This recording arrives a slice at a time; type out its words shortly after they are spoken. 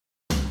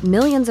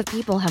Millions of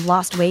people have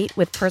lost weight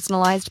with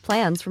personalized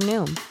plans from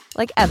Noom.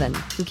 Like Evan,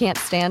 who can't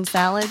stand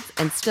salads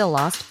and still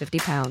lost 50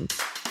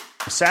 pounds.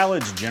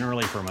 Salads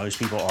generally for most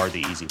people are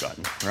the easy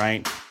button,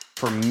 right?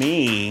 For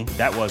me,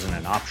 that wasn't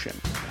an option.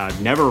 I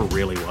never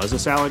really was a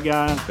salad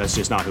guy. That's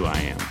just not who I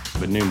am.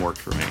 But Noom worked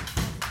for me.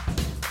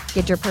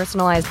 Get your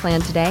personalized plan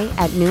today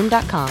at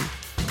Noom.com.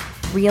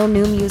 Real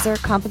Noom user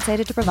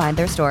compensated to provide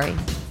their story.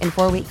 In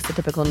 4 weeks, the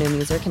typical Noom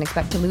user can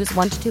expect to lose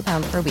 1 to 2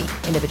 pounds per week.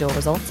 Individual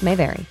results may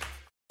vary.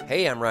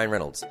 Hey, I'm Ryan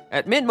Reynolds.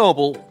 At Mint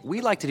Mobile,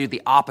 we like to do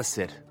the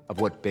opposite of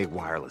what Big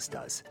Wireless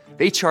does.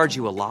 They charge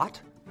you a lot,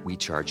 we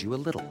charge you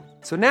a little.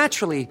 So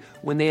naturally,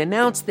 when they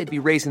announced they'd be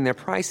raising their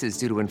prices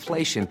due to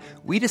inflation,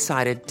 we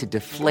decided to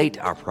deflate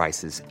our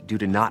prices due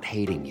to not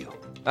hating you.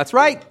 That's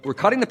right. We're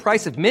cutting the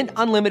price of Mint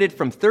Unlimited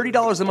from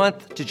 $30 a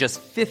month to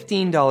just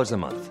 $15 a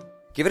month.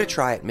 Give it a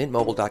try at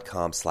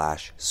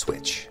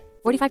mintmobile.com/switch.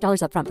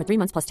 $45 up front for 3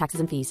 months plus taxes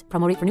and fees.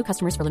 Promo rate for new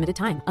customers for limited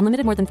time.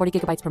 Unlimited more than 40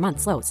 gigabytes per month.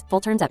 Slows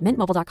full terms at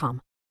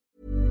mintmobile.com.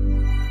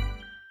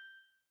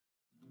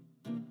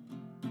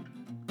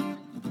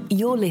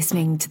 You're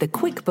listening to the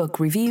QuickBook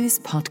Reviews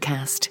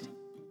podcast.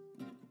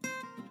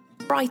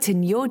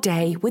 Brighten your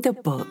day with a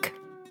book.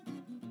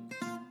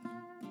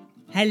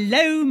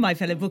 Hello, my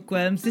fellow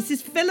bookworms. This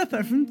is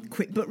Philippa from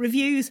QuickBook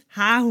Reviews.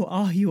 How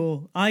are you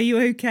all? Are you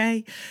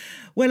okay?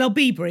 Well, I'll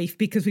be brief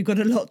because we've got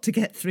a lot to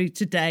get through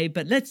today,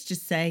 but let's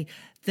just say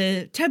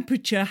the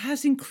temperature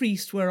has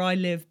increased where I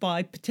live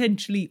by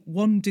potentially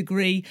 1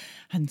 degree,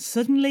 and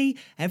suddenly,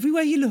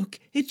 everywhere you look,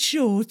 it's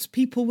shorts,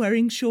 people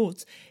wearing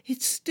shorts.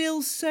 It's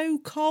still so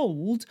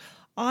cold.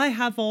 I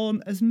have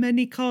on as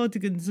many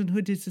cardigans and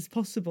hoodies as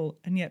possible,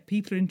 and yet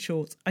people are in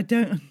shorts. I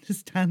don't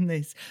understand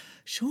this.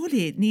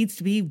 Surely it needs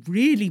to be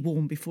really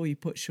warm before you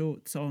put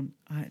shorts on.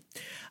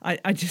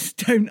 I just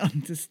don't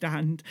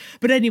understand.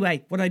 But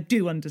anyway, what I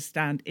do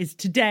understand is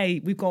today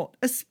we've got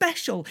a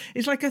special.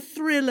 It's like a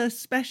thriller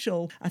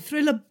special, a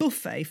thriller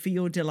buffet for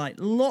your delight.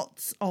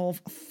 Lots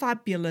of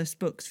fabulous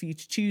books for you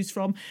to choose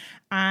from.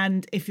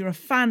 And if you're a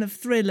fan of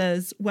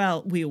thrillers,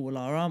 well, we all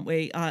are, aren't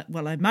we?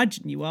 Well, I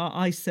imagine you are.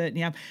 I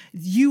certainly am.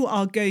 You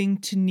are going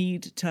to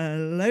need to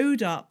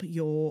load up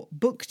your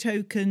book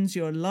tokens,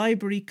 your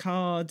library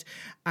card,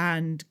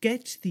 and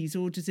get these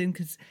orders in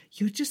because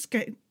you're just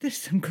getting, there's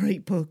some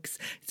great books.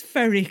 It's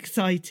very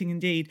exciting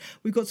indeed.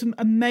 We've got some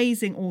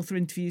amazing author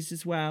interviews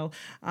as well.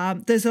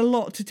 There's a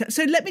lot to tell.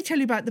 So let me tell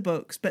you about the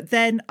books, but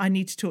then I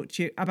need to talk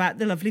to you about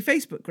the lovely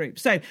Facebook group.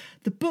 So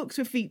the books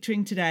we're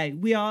featuring today,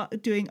 we are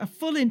doing a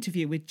full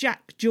interview with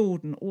Jack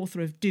Jordan,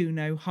 author of Do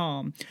No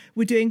Harm.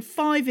 We're doing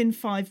 5 in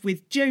 5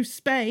 with Jo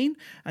Spain,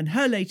 and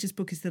her latest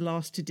book is The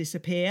Last to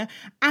Disappear.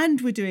 And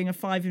we're doing a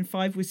 5 in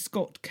 5 with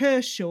Scott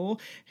Kershaw,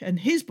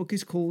 and his book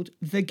is called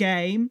The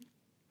Game.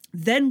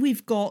 Then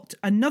we've got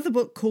another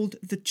book called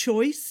The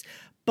Choice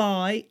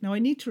by, now I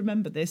need to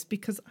remember this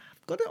because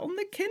I've got it on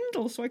the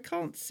Kindle so I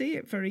can't see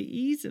it very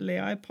easily.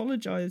 I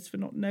apologise for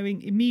not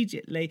knowing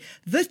immediately.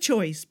 The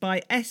Choice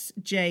by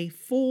S.J.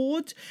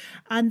 Ford.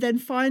 And then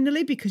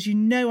finally, because you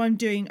know I'm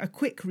doing a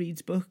quick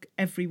reads book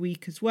every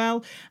week as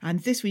well,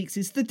 and this week's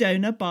is The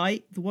Donor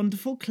by the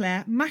wonderful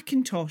Claire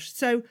McIntosh.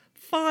 So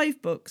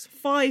 5 books,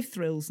 5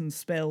 thrills and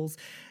spills.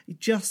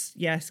 Just,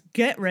 yes,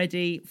 get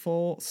ready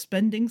for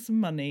spending some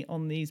money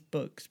on these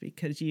books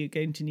because you're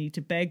going to need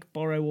to beg,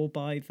 borrow or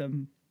buy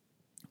them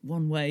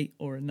one way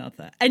or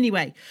another.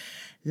 Anyway,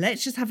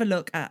 let's just have a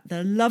look at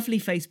the lovely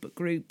Facebook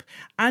group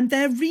and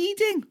their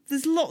reading.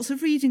 There's lots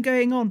of reading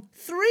going on.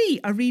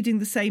 3 are reading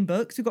the same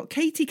books. We've got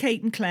Katie,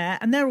 Kate and Claire,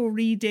 and they're all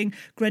reading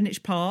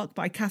Greenwich Park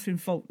by Catherine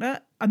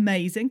Faulkner.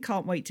 Amazing.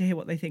 Can't wait to hear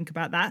what they think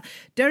about that.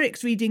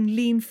 Derek's reading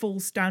Lean Full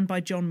Stand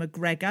by John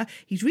McGregor.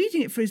 He's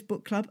reading it for his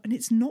book club and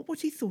it's not what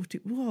he thought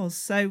it was.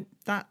 So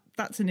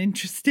that's an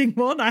interesting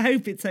one. I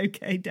hope it's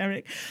okay,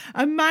 Derek.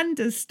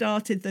 Amanda's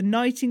started The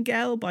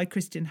Nightingale by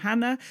Kristin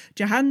Hanna.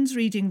 Jahan's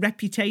reading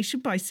Reputation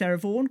by Sarah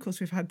Vaughan. Of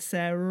course, we've had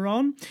Sarah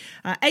on.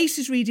 Ace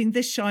is reading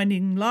This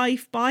Shining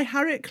Life by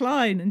Harriet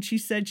Klein, and she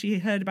said she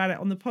heard about it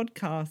on the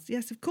podcast.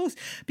 Yes, of course,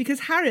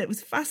 because Harriet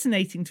was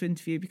fascinating to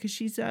interview because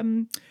she's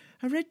a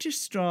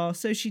registrar,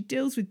 so she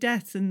deals with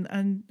death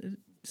and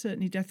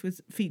certainly death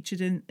was featured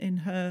in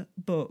her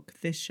book,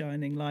 This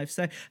Shining Life.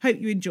 So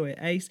hope you enjoy it,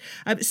 Ace.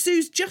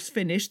 Sue's just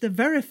finished The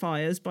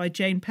Verifiers by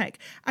Jane Peck,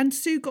 and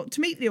Sue got to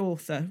meet the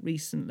author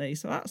recently,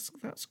 so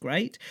that's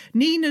great.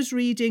 Nina's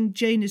reading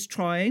Jane is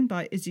Trying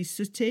by Izzy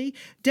Sooty.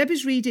 Deb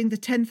is reading The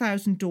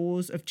 10,000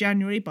 Doors of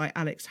January by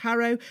Alex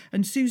Harrow,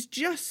 and Sue's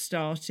just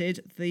started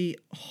the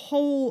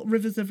whole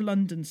Rivers of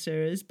London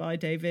series by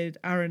David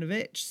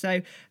Aaronovitch,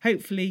 so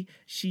hopefully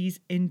she's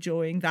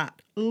enjoying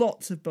that.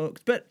 Lots of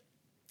books, but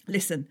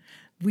listen,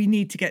 we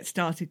need to get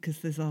started because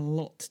there's a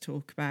lot to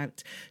talk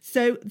about.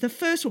 So the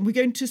first one, we're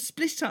going to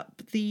split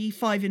up the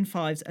 5 in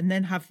 5s and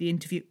then have the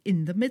interview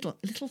in the middle.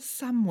 A little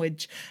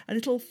sandwich, a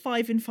little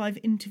 5 in 5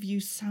 interview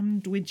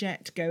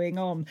sandwichette going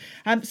on.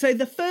 So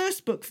the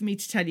first book for me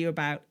to tell you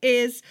about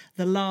is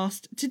The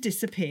Last to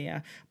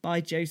Disappear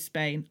by Jo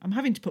Spain. I'm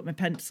having to put my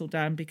pencil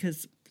down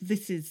because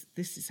this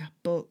is a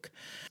book.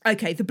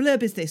 Okay, the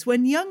blurb is this.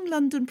 When young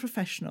London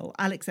professional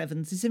Alex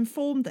Evans is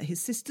informed that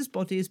his sister's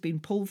body has been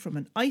pulled from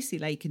an icy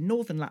lake in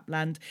northern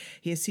Lapland,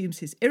 he assumes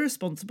his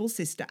irresponsible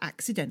sister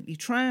accidentally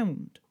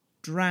drowned.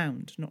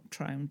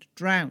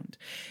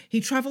 He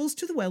travels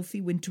to the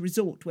wealthy winter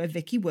resort where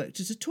Vicky worked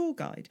as a tour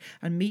guide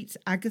and meets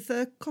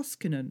Agatha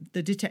Koskinen,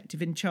 the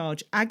detective in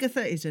charge.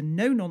 Agatha is a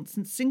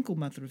no-nonsense single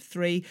mother of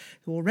 3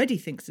 who already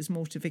thinks there's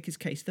more to Vicky's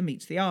case than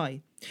meets the eye.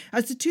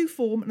 As the two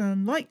form an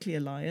unlikely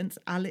alliance,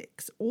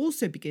 Alex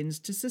also begins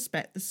to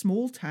suspect the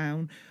small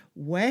town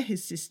where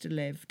his sister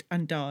lived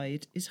and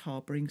died is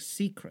harbouring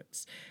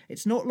secrets.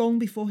 It's not long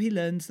before he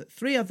learns that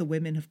 3 other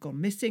women have gone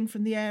missing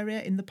from the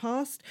area in the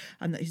past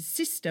and that his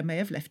sister may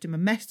have left him a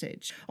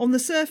message. On the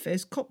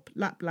surface, Kop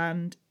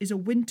Lapland is a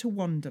winter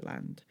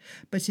wonderland,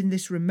 but in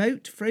this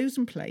remote,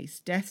 frozen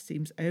place, death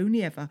seems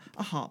only ever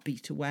a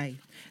heartbeat away.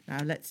 Now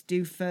let's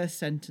do first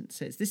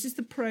sentences. This is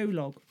the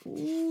prologue.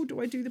 Oh,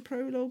 do I do the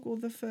prologue or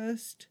the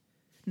first?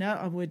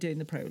 No, we're doing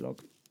the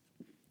prologue.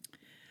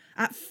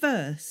 At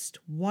first,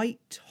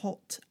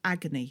 white-hot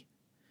agony.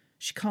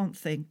 She can't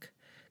think,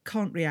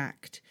 can't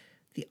react.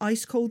 The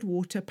ice-cold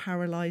water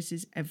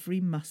paralyses every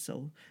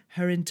muscle.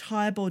 Her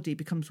entire body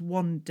becomes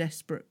one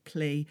desperate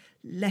plea.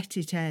 Let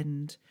it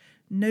end.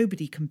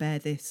 Nobody can bear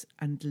this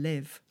and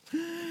live.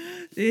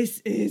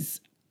 This is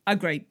a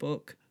great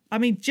book. I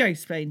mean, Jo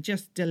Spain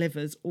just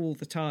delivers all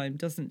the time,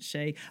 doesn't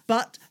she?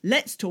 But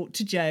let's talk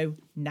to Jo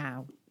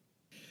now.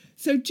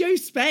 So, Jo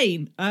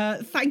Spain,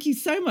 thank you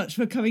so much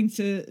for coming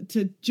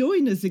to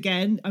join us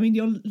again. I mean,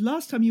 your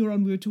last time you were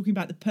on, we were talking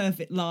about The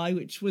Perfect Lie,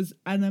 which was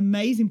an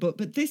amazing book.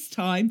 But this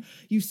time,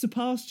 you've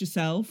surpassed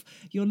yourself.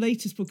 Your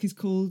latest book is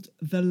called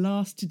The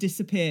Last to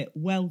Disappear.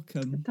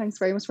 Welcome. Thanks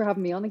very much for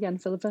having me on again,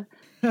 Philippa.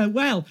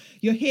 Well,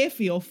 you're here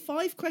for your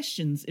 5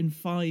 questions in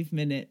 5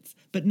 minutes,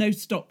 but no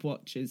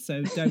stopwatches,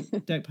 so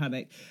don't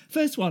panic.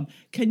 First one,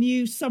 can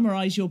you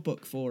summarise your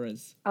book for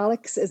us?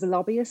 Alex is a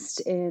lobbyist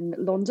in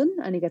London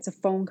and he gets a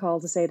phone call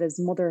to say that his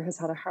mother has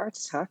had a heart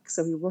attack.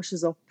 So he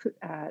rushes up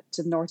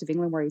to the north of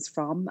England where he's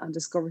from and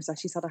discovers that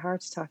she's had a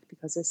heart attack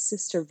because his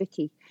sister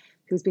Vicky,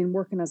 who's been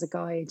working as a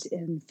guide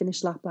in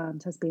Finnish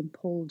Lapland, has been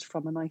pulled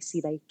from an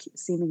icy lake,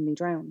 seemingly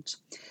drowned.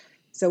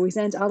 So we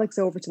sent Alex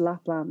over to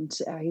Lapland.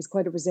 He's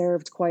quite a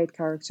reserved, quiet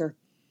character.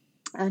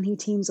 And he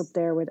teams up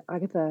there with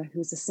Agatha,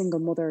 who's a single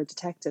mother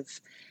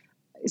detective.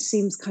 It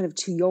seems kind of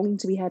too young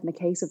to be heading a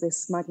case of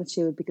this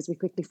magnitude because we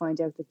quickly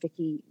find out that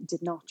Vicky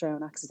did not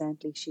drown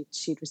accidentally.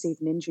 She'd received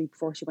an injury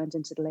before she went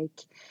into the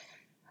lake.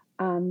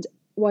 And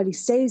while he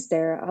stays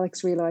there,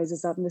 Alex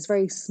realises that in this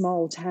very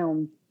small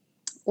town,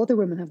 other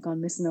women have gone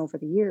missing over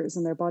the years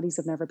and their bodies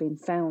have never been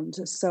found.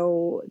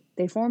 So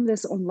they form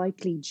this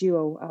unlikely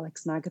duo,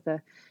 Alex and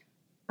Agatha,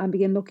 and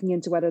begin looking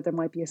into whether there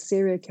might be a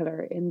serial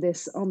killer in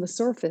this, on the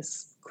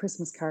surface,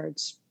 Christmas card,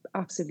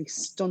 absolutely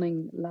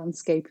stunning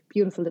landscape,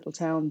 beautiful little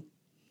town,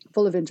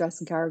 full of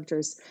interesting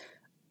characters,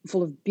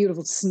 full of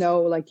beautiful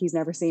snow like he's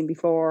never seen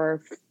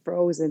before,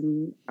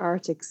 frozen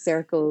Arctic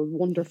Circle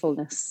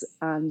wonderfulness,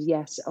 and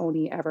yet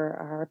only ever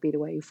a heartbeat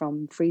away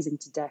from freezing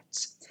to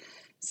death.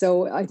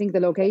 So I think the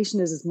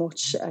location is as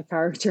much a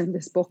character in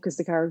this book as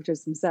the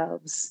characters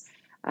themselves.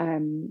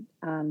 And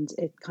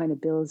it kind of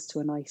builds to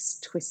a nice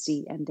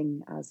twisty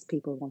ending as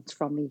people want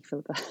from me,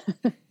 Philippa.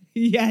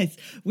 Yes,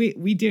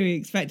 we do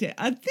expect it.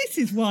 And this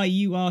is why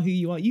you are who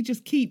you are. You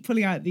just keep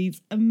pulling out these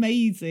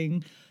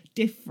amazing,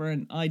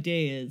 different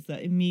ideas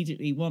that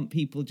immediately want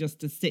people just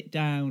to sit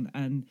down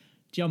and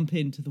jump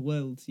into the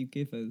worlds you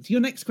give us. Your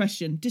next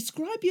question,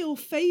 describe your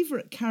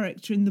favourite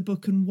character in the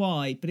book and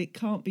why, but it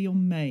can't be your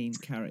main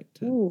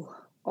character.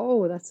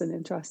 Oh, that's an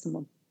interesting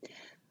one.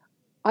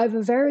 I have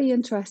a very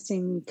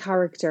interesting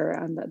character,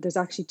 and there's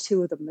actually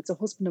 2 of them. It's a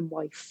husband and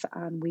wife,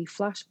 and we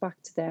flash back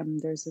to them.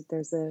 There's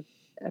a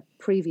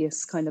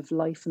previous kind of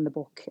life in the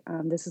book,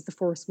 and this is the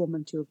first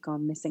woman to have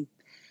gone missing.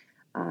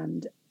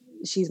 And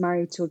she's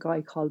married to a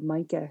guy called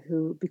Micah,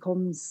 who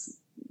becomes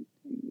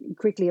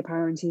quickly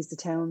apparent he's the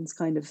town's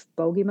kind of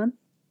bogeyman.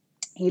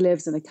 He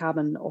lives in a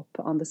cabin up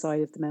on the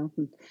side of the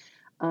mountain,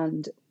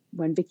 and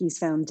when Vicky's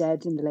found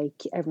dead in the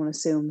lake, everyone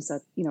assumes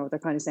that, you know, they're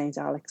kind of saying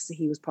to Alex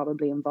he was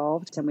probably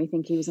involved. And we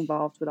think he was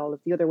involved with all of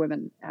the other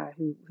women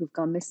who've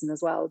gone missing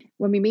as well.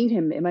 When we meet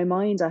him, in my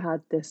mind, I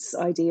had this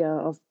idea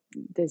of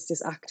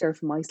this actor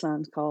from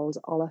Iceland called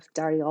Olaf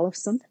Darri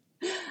Olafsson.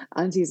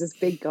 And he's this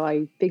big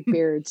guy, big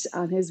beard,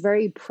 and his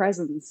very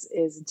presence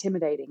is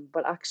intimidating.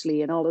 But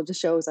actually, in all of the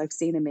shows I've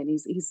seen him in,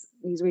 he's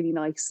really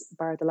nice,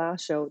 bar the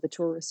last show, The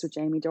Tourist with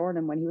Jamie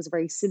Dornan, when he was a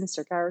very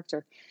sinister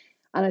character.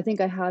 And I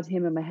think I had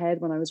him in my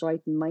head when I was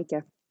writing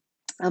Micah.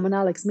 And when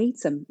Alex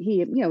meets him,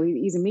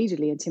 he's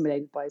immediately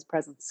intimidated by his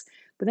presence.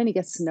 But then he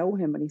gets to know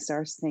him and he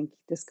starts to think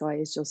this guy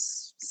is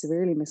just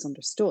severely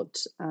misunderstood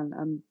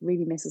and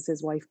really misses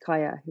his wife,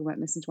 Kaya, who went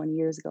missing 20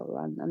 years ago.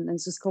 And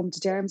has just come to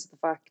terms with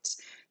the fact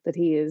that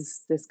he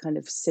is this kind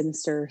of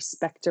sinister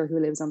spectre who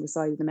lives on the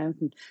side of the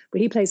mountain.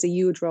 But he plays a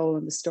huge role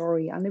in the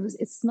story. And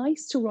it's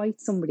nice to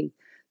write somebody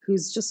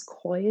who's just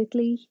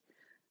quietly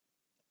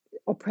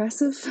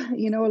oppressive,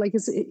 like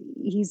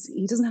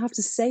he doesn't have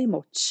to say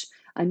much,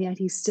 and yet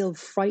he's still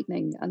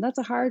frightening. And that's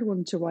a hard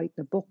one to write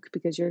in a book,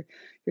 because you're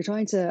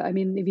trying to, I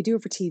mean, if you do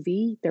it for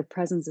TV, their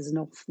presence is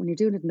enough. When you're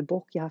doing it in a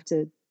book, you have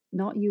to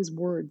not use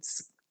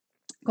words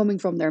coming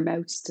from their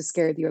mouths to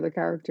scare the other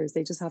characters.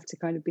 They just have to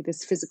kind of be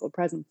this physical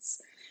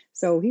presence.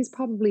 So he's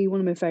probably one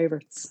of my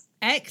favourites.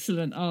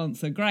 Excellent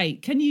answer.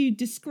 Great. Can you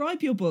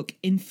describe your book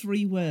in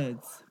 3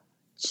 words?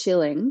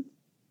 Chilling,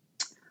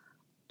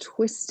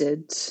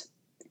 twisted,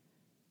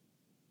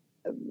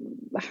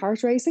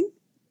 heart racing.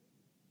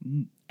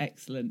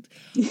 Excellent.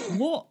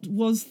 What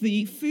was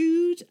the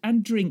food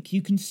and drink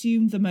you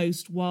consumed the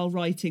most while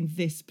writing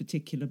this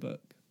particular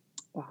book?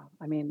 Wow,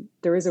 I mean,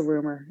 there is a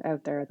rumour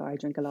out there that I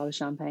drink a lot of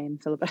champagne,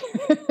 Philippa.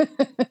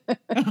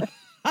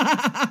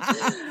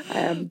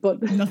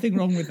 But nothing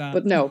wrong with that.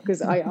 But no,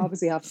 because I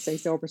obviously have to stay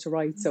sober to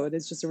write, so it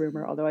is just a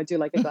rumour, although I do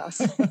like a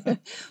glass.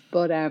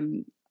 But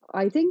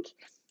I think,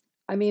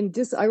 I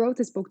wrote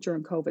this book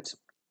during COVID.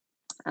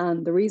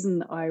 And the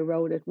reason I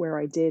wrote it where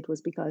I did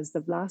was because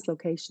the last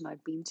location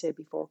I've been to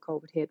before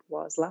COVID hit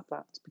was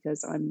Lapland,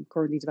 because I'm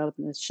currently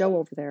developing a show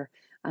over there,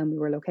 and we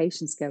were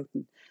location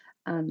scouting.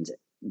 And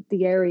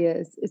the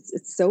area,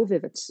 it's so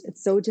vivid.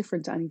 It's so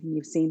different to anything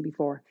you've seen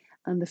before.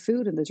 And the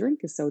food and the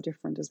drink is so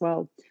different as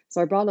well.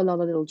 So I brought a lot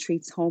of little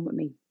treats home with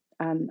me.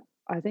 And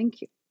I think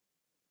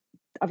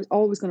I was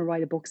always going to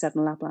write a book set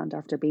in Lapland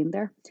after being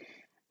there.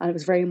 And it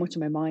was very much in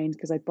my mind,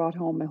 because I brought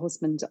home my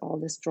husband all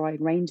this dried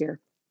reindeer.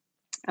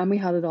 And we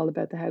had it all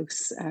about the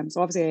house.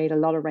 So obviously I ate a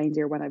lot of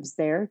reindeer when I was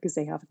there, because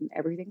they have it in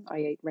everything. I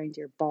ate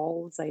reindeer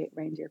balls, I ate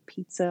reindeer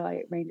pizza, I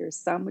ate reindeer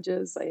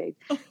sandwiches, I ate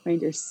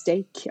reindeer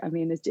steak. I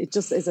mean, it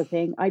just is a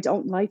thing. I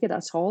don't like it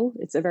at all.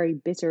 It's a very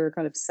bitter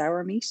kind of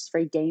sour meat. It's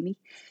very gamey.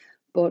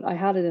 But I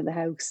had it in the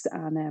house,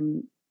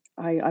 and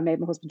I made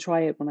my husband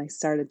try it when I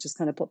started just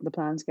kind of putting the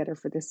plan together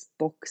for this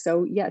book.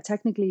 So yeah,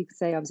 technically you could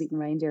say I was eating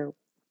reindeer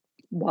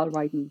while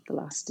writing The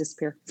Last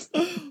Disappear.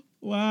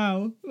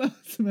 Wow,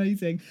 that's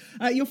amazing.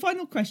 Your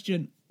final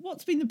question: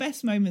 what's been the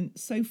best moment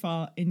so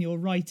far in your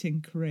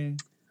writing career?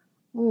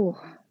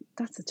 Oh,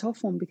 that's a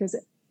tough one, because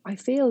I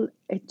feel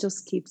it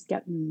just keeps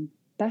getting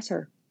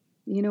better.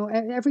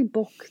 Every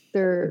book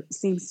there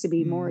seems to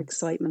be more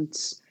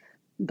excitement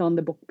than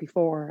the book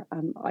before.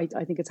 And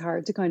I think it's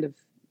hard to kind of,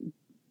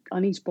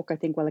 on each book I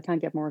think, well, I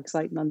can't get more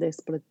exciting than this,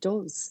 but it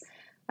does.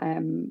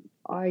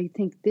 I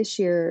think this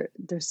year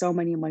there's so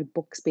many of my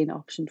books being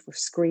optioned for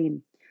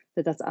screen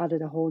that's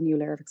added a whole new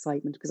layer of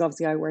excitement, because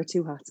obviously I wear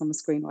 2 hats. I'm a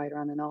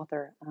screenwriter and an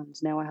author, and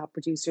now I have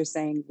producers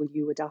saying, will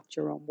you adapt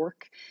your own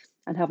work?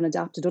 And having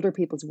adapted other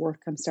people's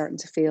work, I'm starting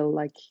to feel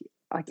like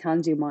I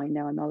can do mine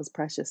now. I'm not as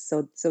precious.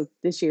 So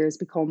this year has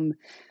become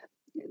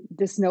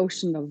this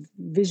notion of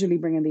visually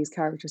bringing these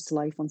characters to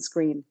life on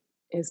screen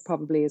is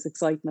probably as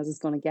exciting as it's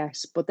going to get.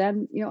 But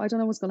then, I don't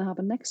know what's going to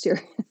happen next year.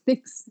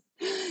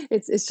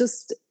 It's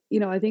just,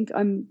 I think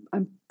I'm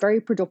very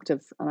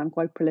productive and I'm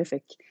quite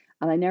prolific.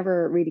 And I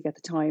never really get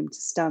the time to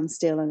stand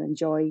still and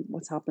enjoy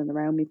what's happening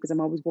around me, because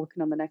I'm always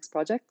working on the next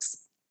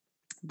projects.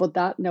 But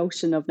that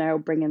notion of now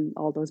bringing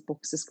all those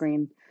books to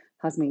screen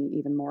has me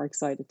even more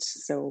excited.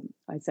 So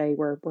I'd say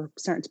we're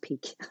starting to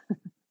peak.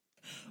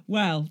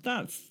 Well,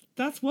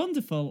 that's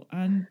wonderful.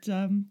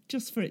 And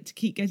just for it to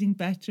keep getting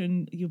better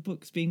and your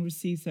books being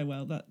received so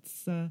well,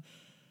 that's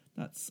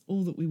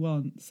all that we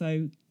want.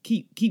 So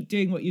keep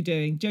doing what you're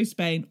doing. Jo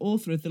Spain,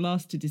 author of The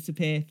Last to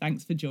Disappear.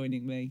 Thanks for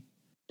joining me.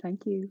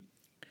 Thank you.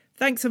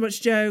 Thanks so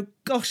much, Jo.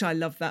 Gosh, I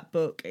love that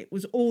book. It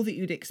was all that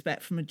you'd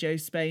expect from a Jo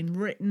Spain,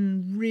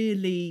 written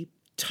really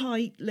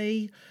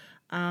tightly,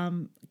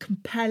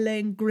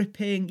 compelling,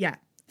 gripping,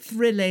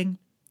 thrilling.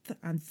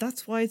 And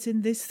that's why it's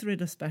in this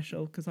thriller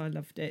special, because I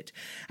loved it.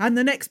 And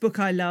the next book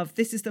I love,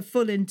 this is the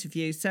full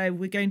interview. So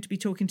we're going to be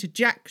talking to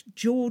Jack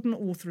Jordan,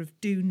 author of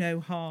Do No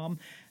Harm.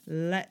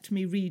 Let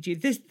me read you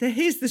this.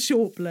 Here's the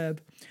short blurb.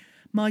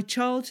 My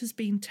child has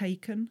been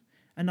taken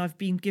and I've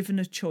been given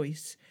a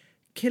choice.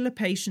 Kill a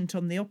patient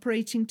on the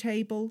operating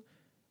table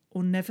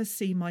or never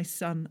see my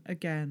son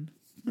again.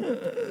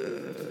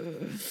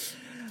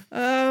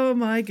 Oh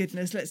my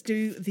goodness. Let's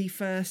do the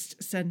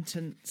first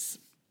sentence.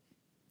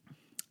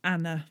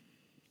 Anna,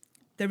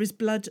 there is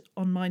blood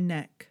on my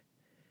neck.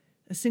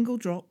 A single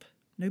drop,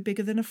 no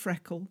bigger than a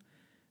freckle,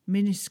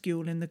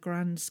 minuscule in the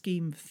grand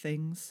scheme of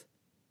things.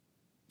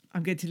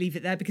 I'm going to leave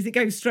it there because it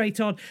goes straight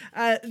on.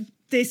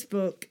 This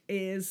book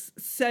is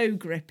so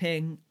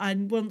gripping.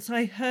 And once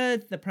I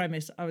heard the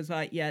premise, I was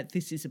like, yeah,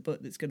 this is a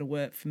book that's going to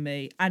work for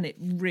me. And it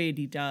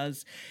really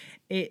does.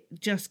 It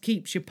just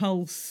keeps your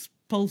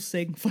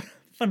pulsing.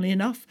 Funnily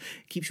enough,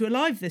 keeps you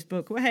alive, this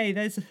book. Well, hey,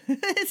 there's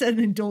an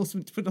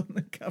endorsement to put on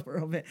the cover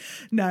of it.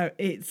 No,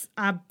 it's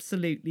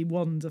absolutely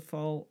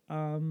wonderful.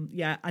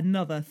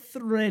 Another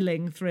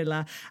thrilling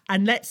thriller.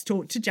 And let's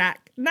talk to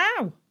Jack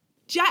now.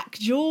 Jack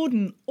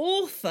Jordan,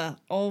 author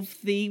of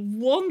the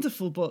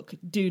wonderful book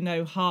Do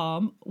No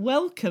Harm.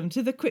 Welcome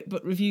to the Quick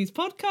Book Reviews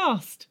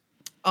podcast.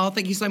 Oh,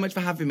 thank you so much for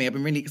having me. I've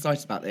been really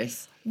excited about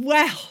this.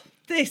 Well,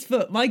 this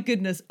book, my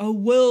goodness, a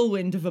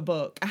whirlwind of a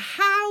book.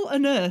 How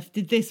on earth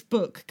did this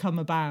book come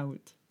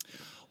about?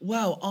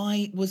 Well,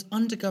 I was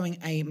undergoing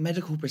a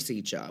medical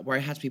procedure where I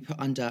had to be put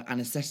under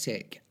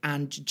anaesthetic,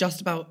 and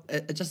just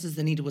as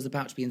the needle was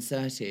about to be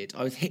inserted,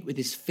 I was hit with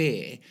this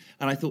fear,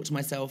 and I thought to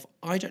myself,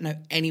 I don't know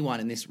anyone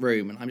in this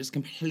room, and I'm just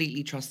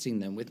completely trusting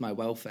them with my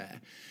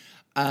welfare.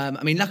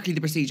 Luckily the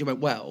procedure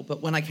went well,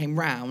 but when I came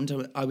round,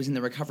 I was in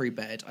the recovery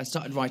bed, I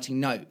started writing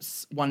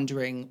notes,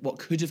 wondering what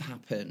could have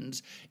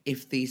happened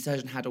if the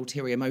surgeon had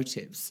ulterior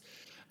motives.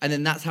 And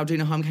then that's how Do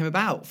No Harm came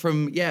about,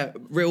 from,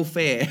 real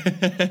fear.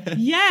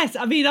 Yes,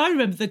 I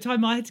remember the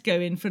time I had to go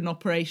in for an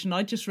operation,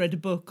 I just read a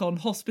book on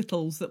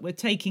hospitals that were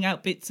taking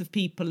out bits of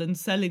people and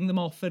selling them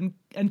off and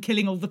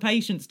killing all the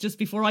patients just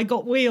before I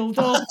got wheeled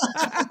off.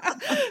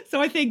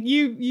 So I think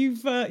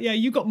you've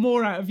got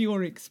more out of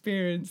your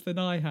experience than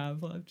I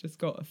have. I've just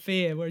got a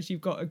fear, whereas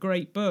you've got a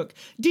great book.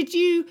 Did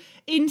you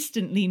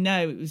instantly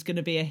know it was going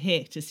to be a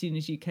hit as soon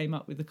as you came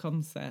up with the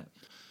concept?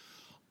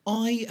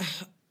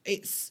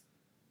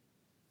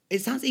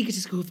 It sounds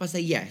egotistical if I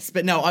say yes,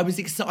 but no, I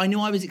knew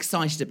I was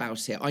excited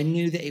about it. I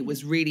knew that it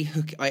was really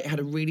it had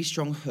a really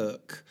strong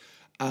hook,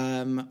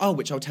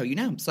 which I'll tell you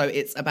now. So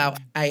it's about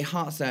a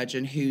heart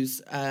surgeon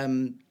whose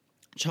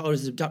child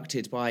is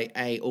abducted by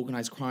a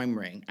organised crime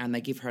ring, and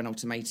they give her an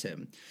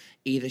ultimatum.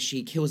 Either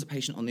she kills a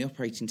patient on the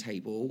operating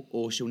table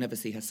or she'll never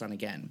see her son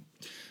again.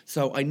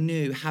 So I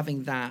knew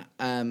having that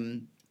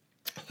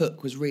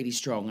hook was really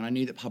strong, and I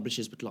knew that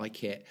publishers would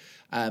like it,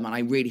 and I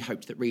really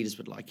hoped that readers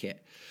would like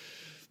it.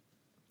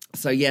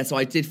 So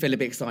I did feel a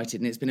bit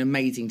excited, and it's been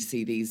amazing to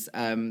see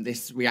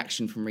this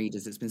reaction from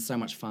readers. It's been so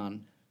much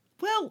fun.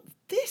 Well,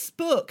 this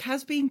book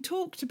has been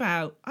talked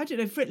about, I don't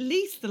know, for at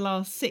least the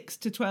last 6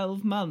 to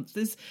 12 months.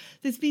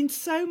 There's been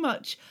so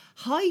much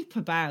hype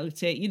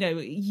about it. You know,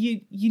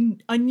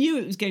 I knew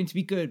it was going to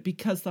be good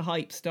because the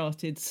hype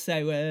started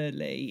so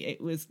early. It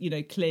was,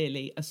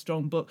 clearly a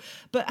strong book.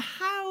 But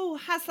how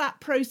has that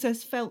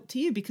process felt to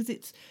you? Because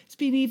it's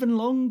been even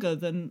longer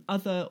than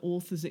other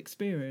authors'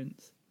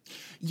 experience.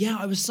 Yeah,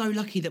 I was so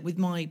lucky that with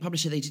my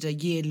publisher, they did a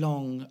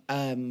year-long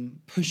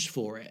push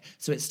for it.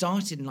 So it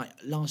started in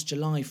last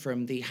July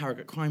from the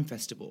Harrogate Crime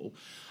Festival.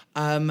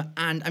 For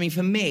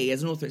me,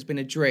 as an author, it's been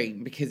a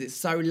dream because it's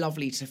so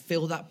lovely to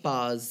feel that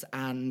buzz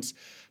and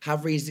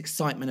have readers'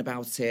 excitement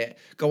about it,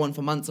 go on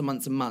for months and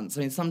months and months.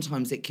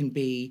 Sometimes it can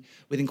be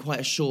within quite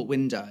a short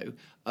window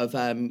of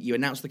you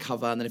announce the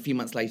cover and then a few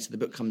months later the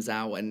book comes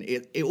out, and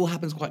it all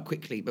happens quite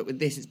quickly. But with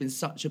this, it's been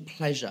such a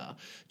pleasure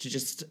to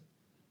just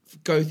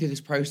go through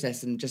this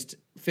process and just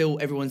feel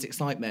everyone's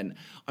excitement.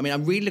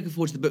 I'm really looking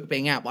forward to the book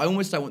being out, but I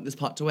almost don't want this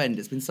part to end.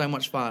 It's been so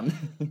much fun.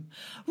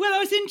 Well, I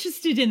was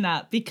interested in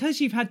that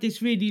because you've had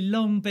this really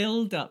long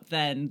build-up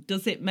then.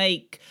 Does it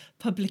make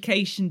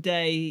publication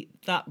day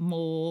that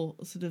more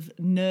sort of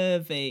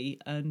nervy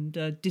and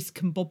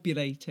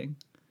discombobulating?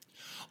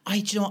 I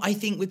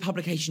think with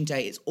publication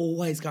day, it's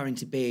always going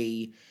to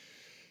be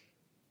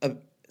a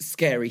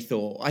scary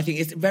thought. I think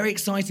it's very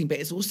exciting, but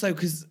it's also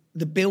because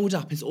the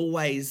build-up is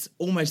always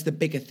almost the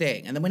bigger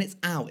thing. And then when it's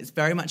out, it's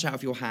very much out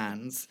of your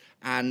hands.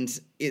 And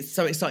it's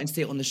so exciting to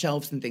see it on the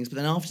shelves and things. But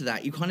then after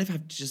that, you kind of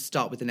have to just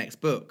start with the next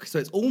book. So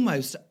it's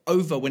almost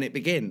over when it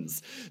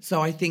begins.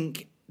 So I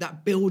think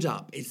that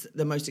build-up is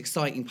the most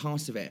exciting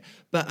part of it.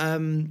 But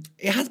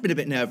it has been a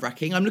bit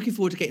nerve-wracking. I'm looking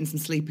forward to getting some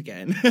sleep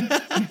again.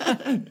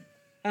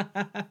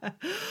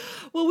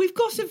 Well, we've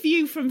got a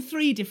view from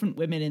 3 different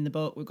women in the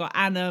book. We've got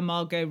Anna,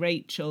 Margot,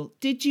 Rachel.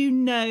 Did you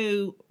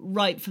know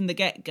right from the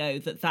get-go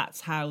that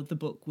that's how the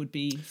book would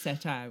be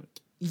set out?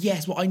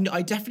 Yes, well,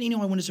 I definitely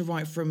knew I wanted to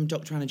write from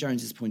Dr. Anna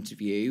Jones's point of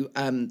view,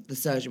 the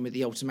surgeon with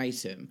the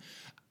ultimatum.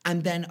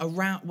 And then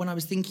when I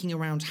was thinking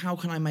around how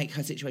can I make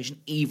her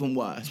situation even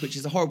worse, which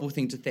is a horrible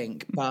thing to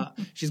think, but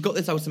she's got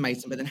this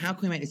ultimatum, but then how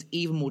can we make this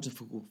even more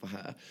difficult for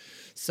her?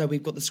 So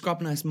we've got the scrub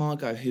nurse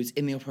Margot, who's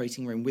in the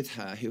operating room with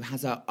her, who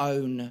has her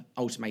own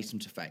ultimatum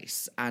to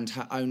face and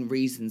her own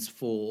reasons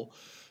for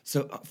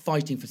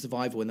fighting for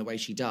survival in the way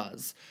she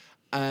does,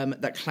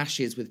 that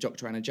clashes with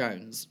Dr. Anna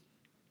Jones.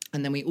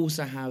 And then we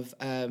also have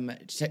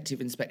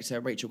Detective Inspector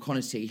Rachel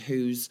Connerty,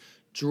 who's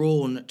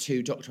drawn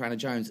to Dr. Anna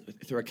Jones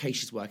through a case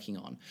she's working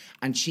on.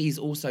 And she's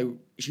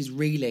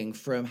reeling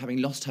from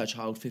having lost her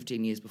child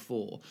 15 years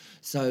before.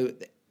 So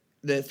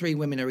the 3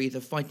 women are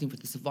either fighting for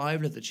the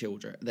survival of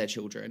their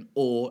children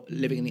or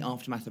living in the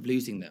aftermath of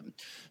losing them.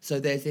 So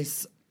there's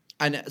this,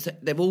 and so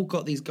they've all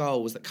got these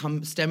goals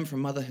that stem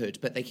from motherhood,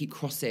 but they keep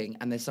crossing,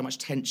 and there's so much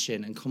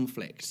tension and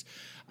conflict.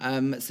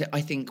 So I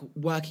think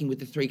working with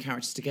the 3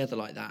 characters together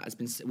like that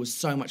was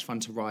so much fun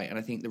to write, and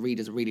I think the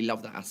readers really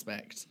love that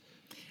aspect.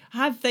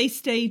 Have they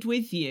stayed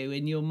with you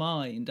in your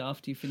mind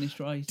after you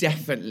finished writing?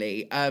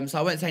 Definitely. So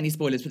I won't say any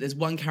spoilers, but there's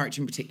one character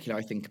in particular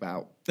I think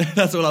about.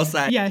 That's all I'll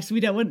say. Yes, we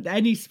don't want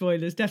any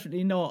spoilers,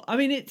 definitely not.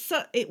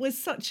 It was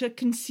such a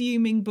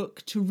consuming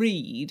book to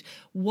read.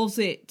 Was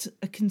it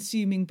a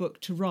consuming book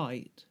to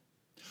write?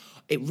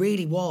 It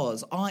really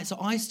was.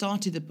 I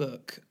started the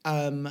book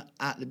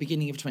at the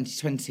beginning of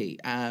 2020,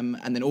 and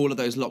then all of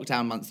those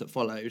lockdown months that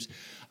followed.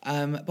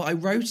 But I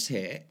wrote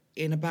it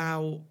in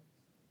about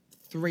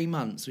 3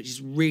 months, which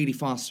is really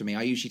fast for me.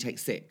 I usually take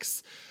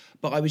 6.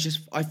 but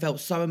I felt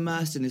so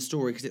immersed in this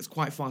story because it's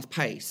quite fast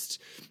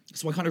paced.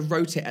 So I kind of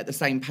wrote it at the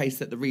same pace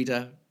that the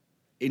reader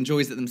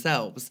enjoys it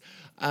themselves.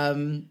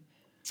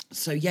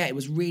 So yeah, it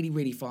was really,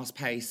 really fast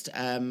paced,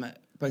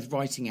 both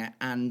writing it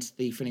and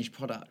the finished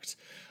product.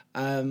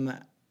 And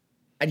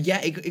yeah,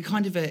 it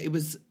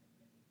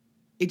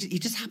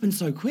just happened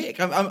so quick.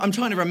 I'm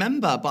trying to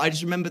remember, but I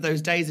just remember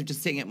those days of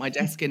just sitting at my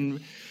desk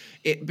and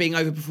it being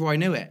over before I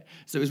knew it.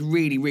 So it was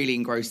really, really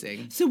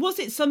engrossing. So was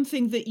it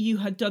something that you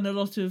had done a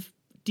lot of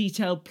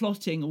detailed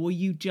plotting, or were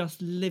you just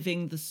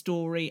living the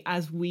story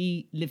as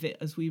we live it,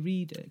 as we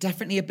read it?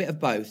 Definitely a bit of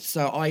both.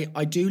 So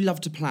I do love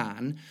to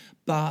plan,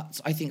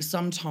 but I think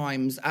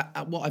sometimes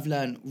at what I've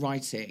learned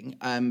writing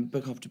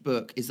book after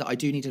book is that I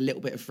do need a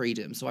little bit of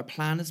freedom. So I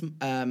plan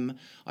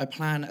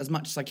as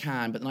much as I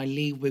can, but then I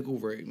leave wiggle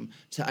room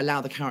to allow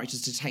the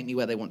characters to take me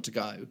where they want to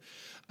go.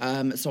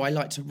 So I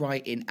like to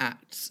write in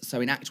acts.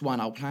 So in Act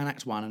 1, I'll plan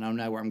Act 1 and I'll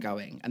know where I'm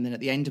going. And then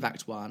at the end of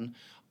Act 1,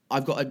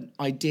 I've got an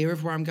idea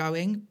of where I'm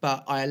going,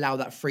 but I allow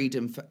that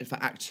freedom for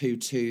Act 2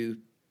 to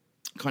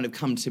kind of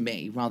come to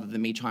me rather than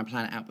me try and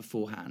plan it out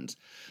beforehand.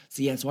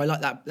 So yeah, so I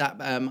like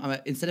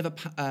that. Instead of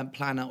a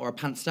planner or a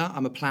pantster,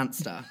 I'm a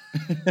plantster.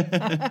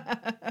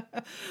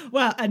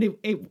 Well, and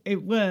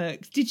it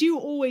works. Did you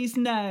always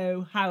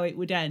know how it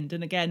would end?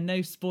 And again,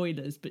 no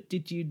spoilers, but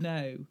did you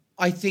know?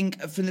 I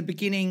think from the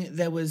beginning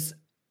there was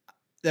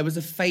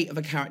a fate of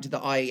a character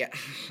that I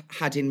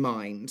had in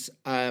mind,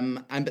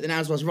 but then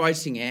as I was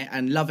writing it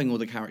and loving all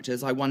the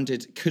characters, I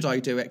wondered, could I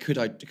do it? Could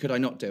I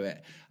not do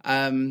it?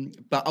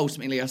 But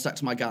ultimately, I stuck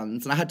to my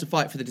guns, and I had to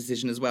fight for the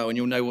decision as well. And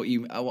you'll know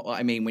what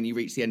I mean when you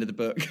reach the end of the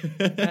book.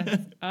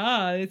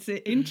 It's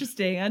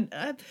interesting,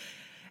 and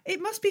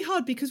it must be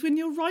hard because when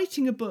you're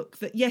writing a book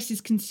that yes is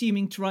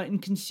consuming to write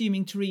and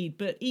consuming to read,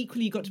 but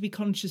equally you've got to be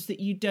conscious that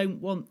you don't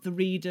want the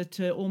reader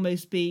to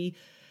almost be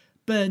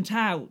burnt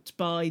out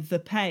by the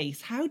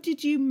pace. How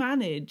did you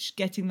manage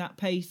getting that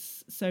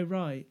pace so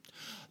right?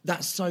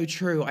 That's so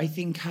true. I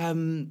think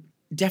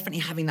definitely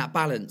having that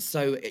balance.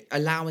 So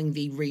allowing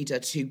the reader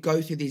to go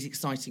through these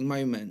exciting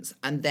moments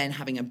and then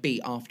having a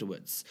beat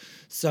afterwards.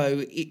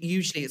 So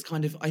usually it's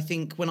kind of, I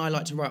think when I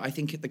like to write, I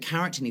think the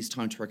character needs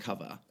time to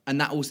recover.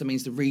 And that also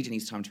means the reader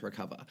needs time to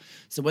recover.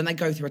 So when they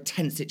go through a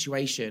tense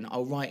situation,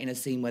 I'll write in a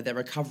scene where they're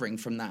recovering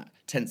from that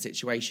tense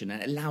situation,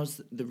 and it allows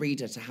the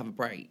reader to have a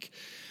break.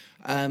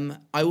 I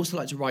also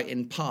like to write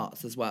in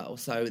parts as well.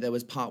 So there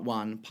was part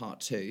 1,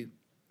 part 2.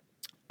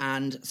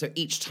 And so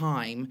each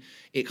time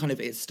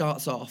it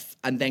starts off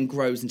and then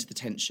grows into the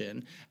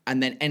tension,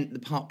 and then end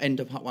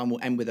of part 1 will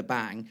end with a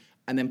bang,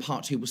 and then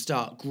part 2 will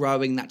start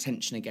growing that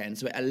tension again.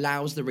 So it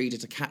allows the reader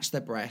to catch their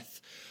breath,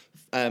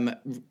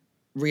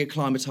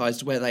 reacclimatise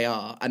to where they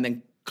are, and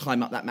then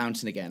climb up that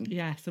mountain again.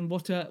 Yes, and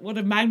what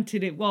a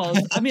mountain it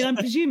was. I mean, I'm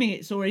presuming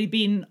it's already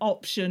been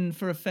optioned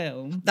for a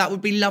film. That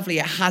would be lovely.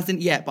 It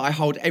hasn't yet, but I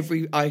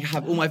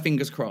have all my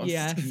fingers crossed.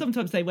 Yeah,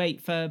 sometimes they wait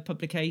for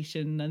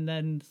publication and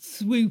then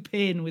swoop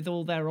in with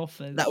all their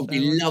offers. That would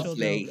be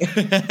lovely.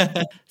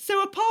 Sure.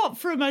 So apart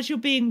from as you're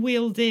being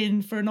wheeled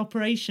in for an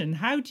operation,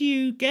 how do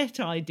you get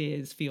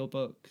ideas for your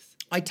books?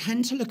 I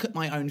tend to look at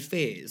my own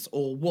fears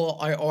or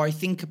I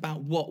think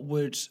about what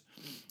would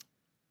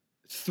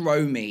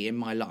throw me in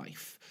my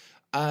life.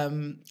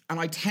 And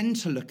I tend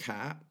to look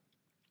at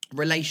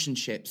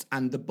relationships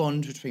and the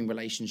bond between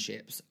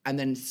relationships and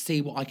then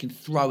see what I can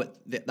throw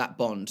at that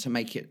bond to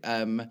make it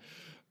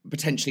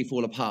potentially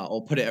fall apart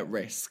or put it at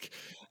risk.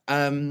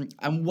 And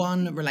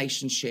one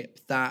relationship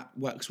that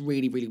works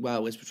really, really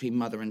well is between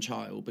mother and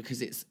child,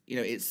 because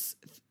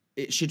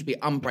it should be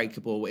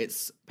unbreakable.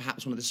 It's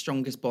perhaps one of the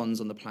strongest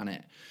bonds on the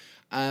planet.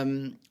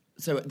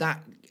 So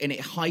it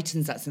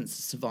heightens that sense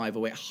of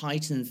survival. It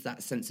heightens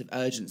that sense of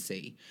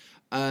urgency.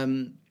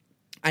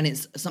 And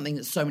it's something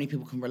that so many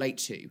people can relate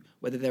to,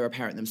 whether they're a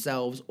parent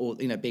themselves or,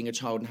 being a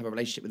child and have a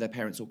relationship with their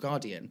parents or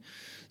guardian.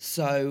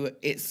 So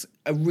it's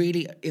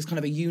kind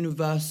of a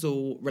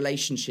universal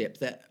relationship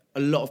that a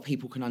lot of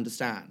people can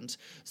understand.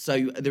 So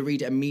the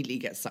reader immediately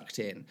gets sucked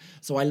in.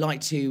 So I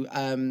like to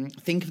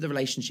think of the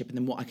relationship and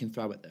then what I can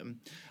throw at them.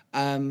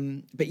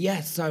 But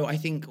yeah, so I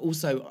think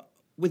also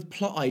with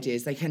plot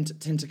ideas, they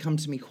tend to come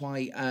to me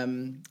quite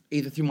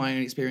either through my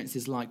own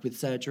experiences, like with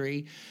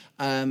surgery,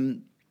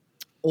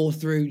 or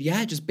through,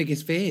 just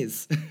biggest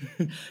fears.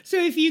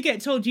 So if you get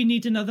told you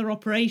need another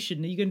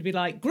operation, are you going to be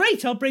like,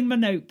 great, I'll bring my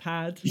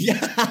notepad?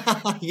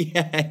 Yeah,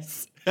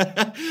 yes.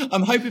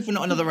 I'm hoping for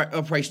not another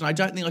operation. I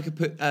don't think I could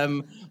put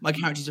my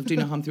characters of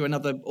Duna Hum through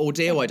another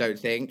ordeal, I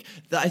think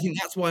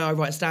that's why I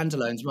write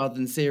standalones rather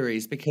than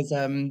series, because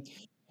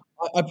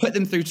I put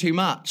them through too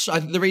much.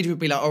 The reader would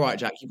be like, all right,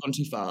 Jack, you've gone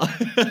too far.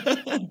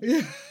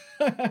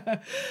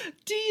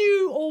 Do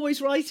you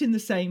always write in the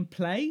same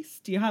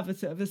place? Do you have a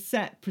sort of a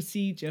set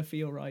procedure for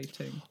your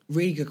writing?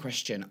 Really good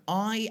question.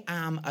 I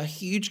am a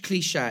huge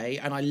cliche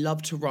and I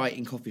love to write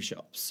in coffee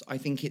shops. I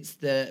think it's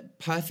the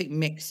perfect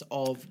mix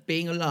of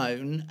being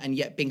alone and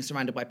yet being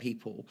surrounded by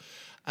people.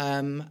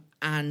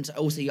 And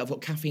also I've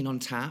got caffeine on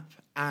tap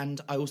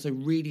And I also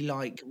really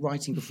like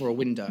writing before a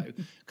window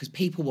because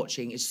people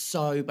watching is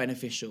so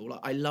beneficial.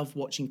 Like, I love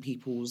watching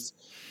people's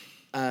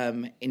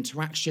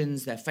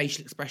interactions, their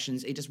facial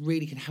expressions. It just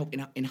really can help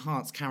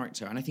enhance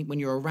character. And I think when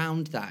you're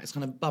around that, it's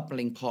kind of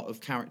bubbling pot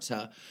of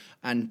character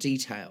and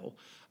detail.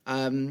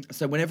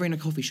 So whenever in a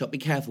coffee shop, be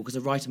careful because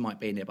a writer might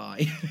be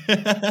nearby.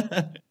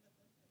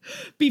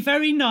 Be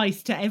very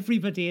nice to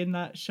everybody in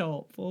that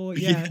shop, or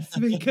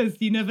because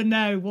you never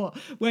know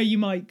where you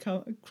might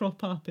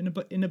crop up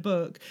in a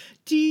book.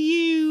 Do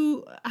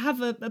you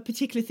have a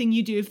particular thing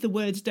you do if the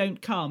words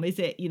don't come? Is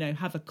it,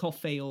 have a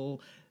coffee or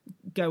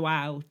go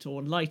out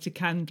or light a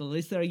candle?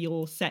 Is there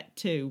your set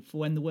too for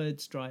when the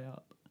words dry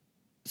up?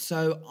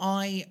 So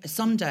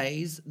some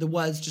days the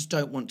words just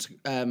don't want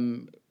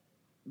to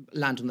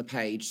land on the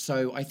page.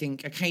 So I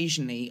think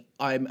occasionally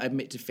I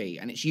admit defeat,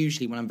 and it's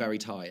usually when I'm very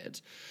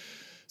tired.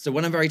 So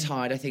when I'm very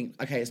tired, I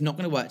think, okay, it's not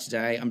going to work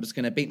today. I'm just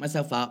going to beat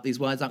myself up. These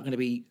words aren't going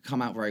to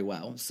come out very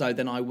well. So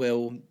then I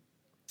will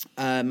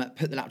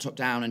put the laptop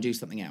down and do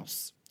something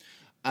else.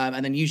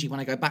 And then usually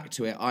when I go back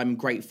to it, I'm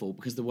grateful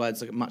because the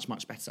words are much,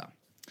 much better.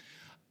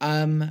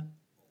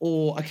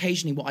 Or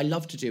occasionally what I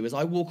love to do is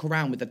I walk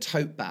around with a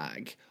tote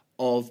bag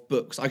of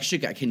books. I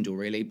should get a Kindle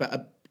really, but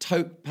a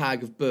tote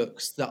bag of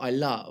books that I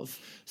love.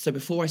 So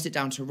before I sit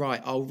down to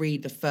write, I'll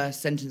read the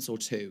first sentence or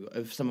two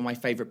of some of my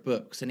favourite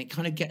books, and it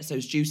kind of gets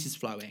those juices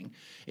flowing.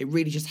 It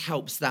really just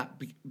helps that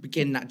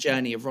begin that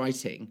journey of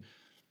writing.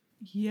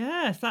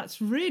 Yes,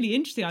 that's really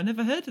interesting. I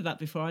never heard of that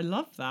before. I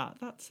love that.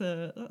 That's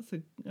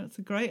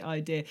a great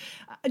idea.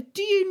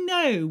 Do you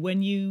know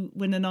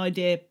when an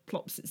idea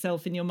plops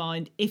itself in your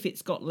mind, if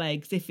it's got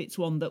legs, if it's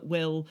one that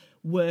will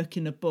work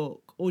in a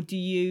book, or do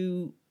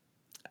you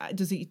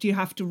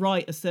have to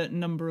write a certain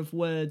number of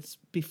words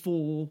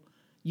before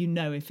you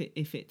know if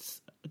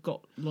it's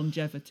got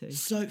longevity?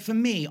 So for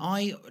me,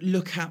 I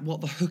look at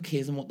what the hook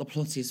is and what the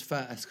plot is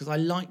first, because I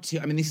like to,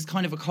 this is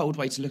kind of a cold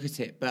way to look at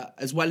it, but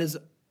as well as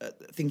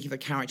thinking of the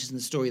characters and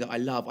the story that I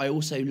love, I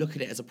also look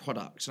at it as a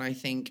product, and I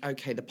think,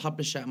 okay, the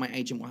publisher and my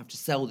agent will have to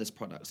sell this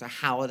product, so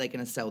how are they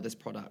going to sell this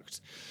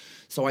product?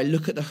 So I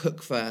look at the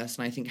hook first,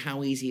 and I think,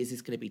 how easy is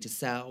this going to be to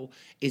sell?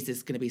 Is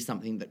this going to be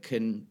something that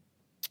can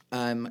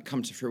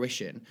come to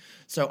fruition?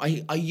 So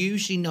I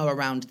usually know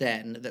around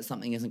then that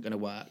something isn't going to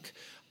work.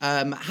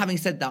 Having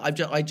said that,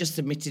 I just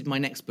submitted my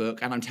next book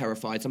and I'm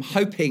terrified. So I'm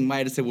hoping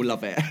my editor will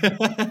love it.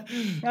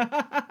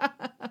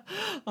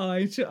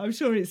 I'm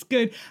sure it's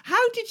good.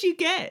 How did you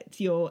get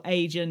your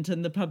agent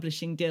and the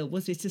publishing deal?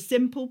 Was it a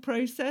simple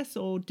process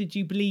or did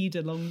you bleed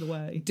along the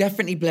way?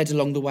 Definitely bled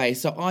along the way.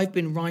 So I've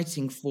been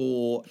writing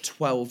for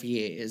 12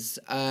 years.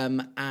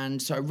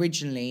 And so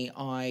originally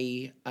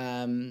I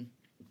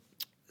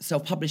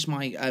self-published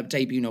my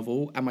debut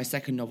novel and my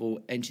second novel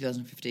in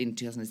 2015,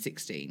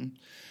 2016.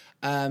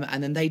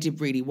 And then they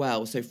did really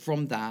well. So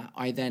from that,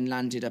 I then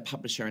landed a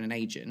publisher and an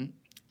agent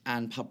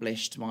and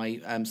published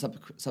my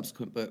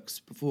subsequent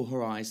books, Before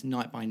Her Eyes,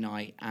 Night by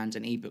Night, and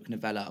an ebook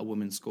novella, A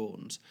Woman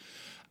Scorned.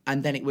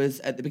 And then it was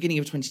at the beginning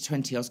of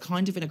 2020, I was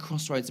kind of in a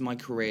crossroads in my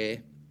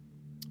career.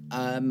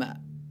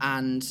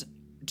 And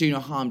Do No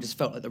Harm just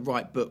felt like the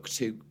right book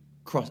to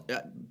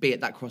be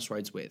at that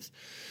crossroads with.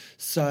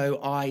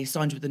 So I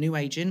signed with a new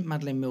agent,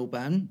 Madeline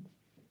Milburn,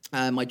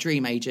 my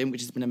dream agent,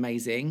 which has been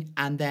amazing,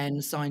 and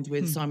then signed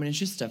with Simon &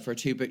 Schuster for a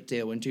 2-book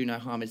deal, and Do No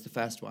Harm is the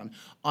first one.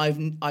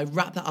 I've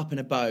wrapped that up in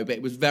a bow, but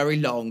it was very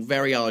long,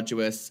 very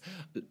arduous,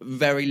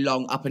 very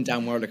long up and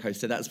down roller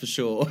coaster, that's for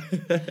sure.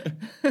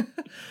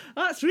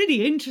 That's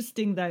really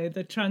interesting, though,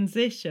 the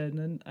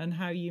transition and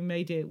how you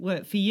made it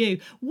work for you.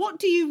 What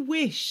do you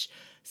wish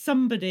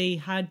somebody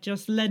had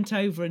just leant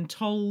over and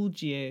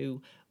told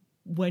you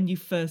when you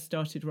first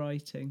started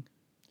writing?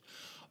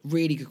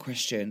 Really good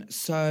question.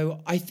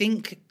 So I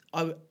think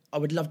I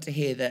would love to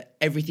hear that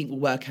everything will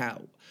work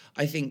out.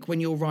 I think when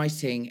you're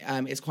writing,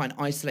 it's quite an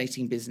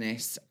isolating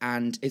business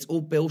and it's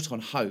all built on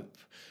hope.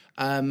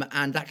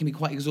 And that can be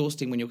quite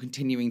exhausting when you're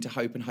continuing to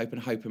hope and hope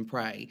and hope and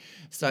pray.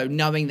 So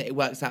knowing that it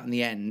works out in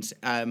the end,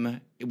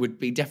 it would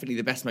be definitely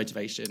the best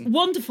motivation.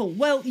 Wonderful.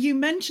 Well, you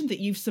mentioned that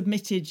you've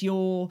submitted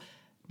your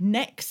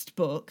next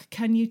book.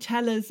 Can you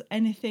tell us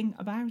anything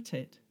about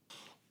it?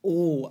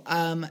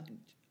 I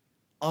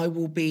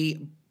will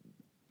be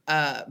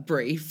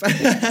brief.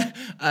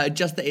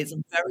 Just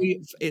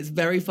that it's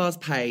very fast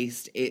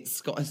paced.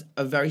 It's got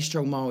a very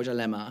strong moral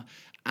dilemma,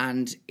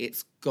 and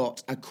it's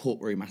got a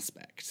courtroom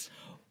aspect.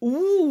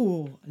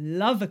 Ooh,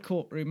 love a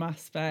courtroom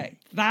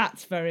aspect.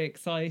 That's very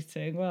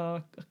exciting.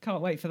 Well, I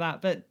can't wait for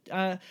that.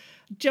 But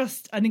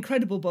just an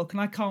incredible book,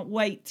 and I can't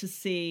wait to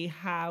see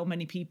how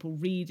many people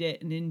read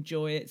it and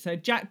enjoy it. So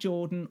Jack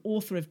Jordan,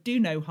 author of Do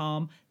No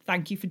Harm,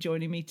 thank you for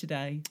joining me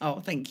today. Oh,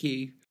 thank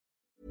you.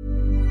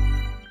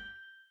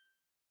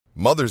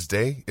 Mother's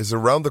Day is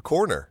around the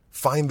corner.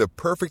 Find the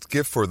perfect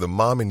gift for the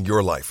mom in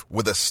your life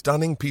with a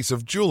stunning piece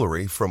of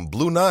jewelry from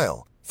Blue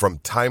Nile. From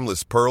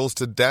timeless pearls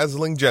to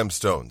dazzling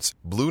gemstones,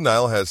 Blue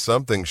Nile has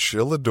something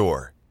she'll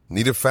adore.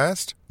 Need it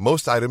fast?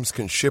 Most items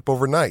can ship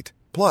overnight.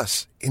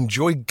 Plus,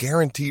 enjoy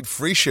guaranteed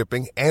free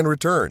shipping and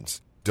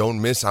returns.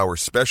 Don't miss our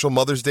special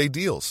Mother's Day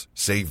deals.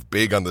 Save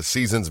big on the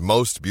season's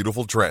most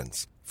beautiful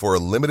trends. For a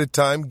limited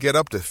time, get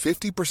up to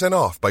 50%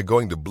 off by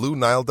going to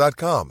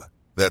BlueNile.com.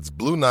 That's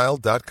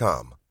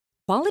BlueNile.com.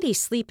 Quality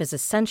sleep is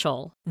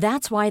essential.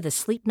 That's why the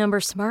Sleep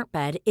Number Smart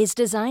Bed is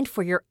designed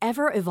for your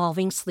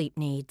ever-evolving sleep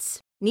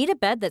needs. Need a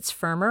bed that's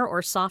firmer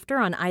or softer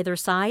on either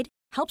side?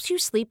 Helps you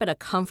sleep at a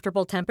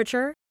comfortable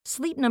temperature?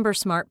 Sleep Number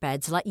Smart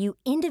Beds let you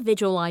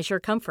individualize your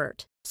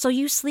comfort, so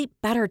you sleep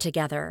better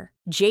together.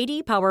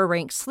 J.D. Power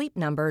ranks Sleep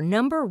Number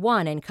number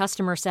 1 in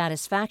customer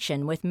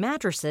satisfaction with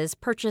mattresses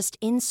purchased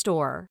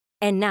in-store.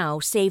 And now,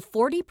 save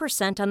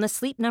 40% on the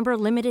Sleep Number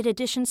Limited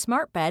Edition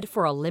Smart Bed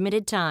for a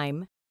limited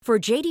time. For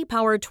J.D.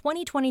 Power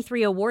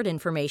 2023 award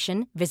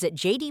information, visit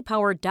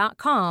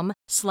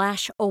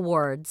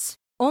jdpower.com/awards.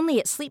 Only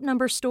at Sleep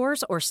Number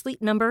stores or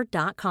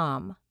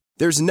sleepnumber.com.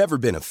 There's never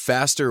been a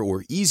faster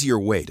or easier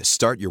way to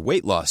start your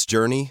weight loss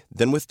journey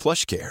than with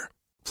PlushCare.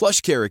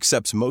 PlushCare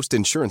accepts most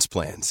insurance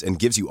plans and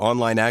gives you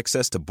online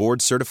access to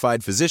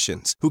board-certified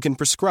physicians who can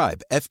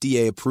prescribe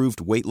FDA-approved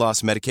weight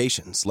loss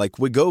medications like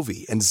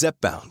Wegovy and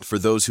Zepbound for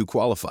those who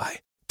qualify.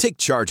 Take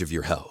charge of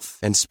your health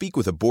and speak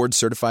with a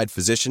board-certified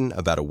physician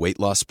about a weight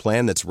loss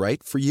plan that's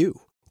right for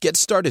you. Get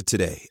started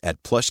today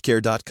at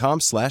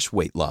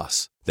plushcare.com/weight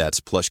loss.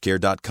 That's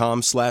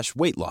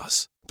plushcare.com/weight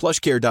loss.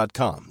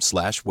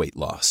 plushcare.com/weight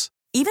loss.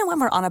 Even when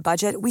we're on a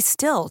budget, we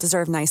still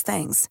deserve nice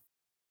things.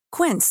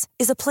 Quince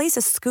is a place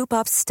to scoop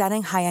up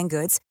stunning high-end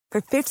goods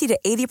for 50 to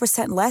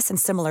 80% less than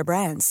similar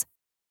brands.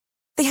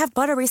 They have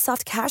buttery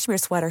soft cashmere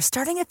sweaters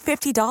starting at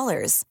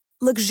 $50,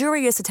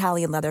 luxurious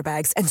Italian leather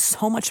bags, and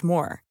so much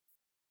more.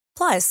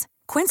 Plus,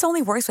 Quince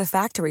only works with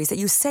factories that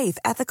use safe,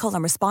 ethical,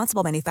 and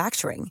responsible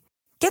manufacturing.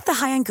 Get the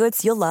high-end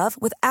goods you'll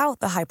love without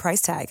the high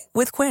price tag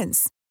with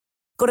Quince.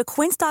 Go to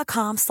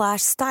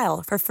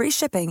quince.com/style for free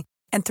shipping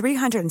and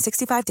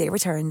 365-day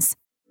returns.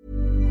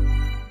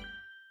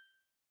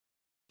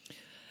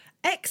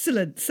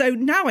 Excellent. So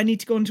now I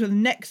need to go on to the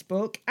next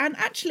book. And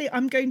actually,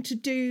 I'm going to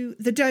do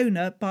The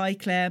Donor by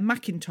Claire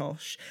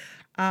Mackintosh.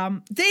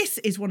 This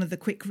is one of the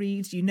quick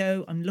reads. You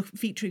know, I'm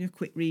featuring a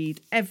quick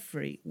read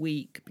every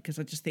week because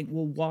I just think,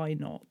 well, why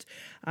not?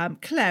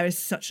 Claire is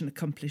such an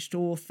accomplished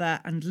author.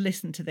 And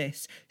listen to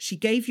this. She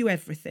gave you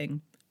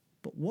everything.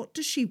 But what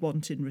does she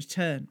want in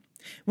return?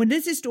 When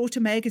Liz's daughter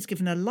Meg is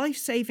given a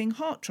life-saving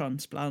heart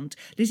transplant,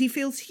 Lizzie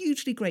feels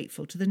hugely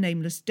grateful to the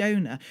nameless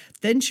donor.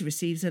 Then she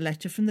receives a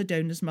letter from the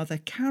donor's mother,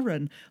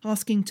 Karen,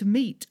 asking to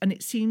meet, and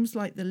it seems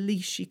like the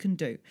least she can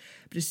do.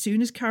 But as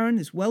soon as Karen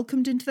is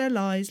welcomed into their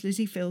lives,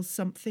 Lizzie feels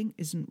something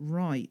isn't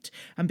right.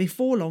 And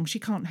before long, she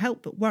can't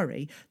help but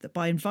worry that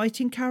by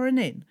inviting Karen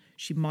in,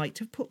 she might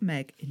have put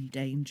Meg in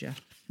danger.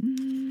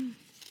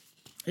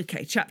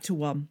 Okay, chapter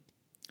 1.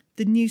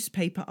 The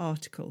newspaper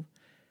article.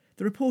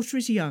 The reporter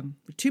is young,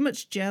 with too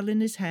much gel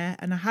in his hair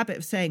and a habit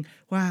of saying,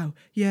 wow,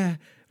 yeah,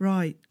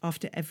 right,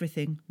 after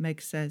everything,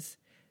 Meg says.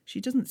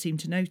 She doesn't seem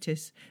to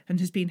notice and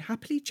has been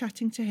happily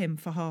chatting to him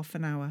for half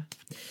an hour.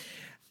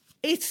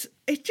 It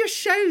just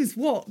shows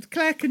what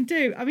Claire can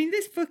do. I mean,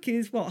 this book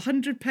is,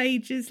 100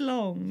 pages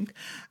long,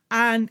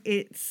 and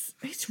it's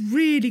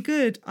really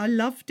good. I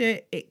loved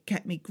it. It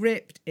kept me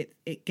gripped.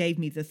 It gave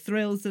me the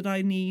thrills that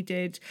I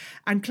needed.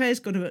 And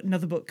Claire's got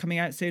another book coming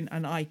out soon,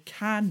 and I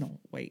cannot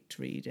wait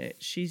to read it.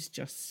 She's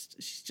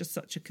just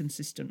such a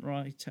consistent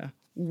writer,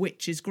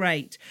 which is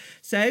great.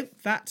 So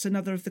that's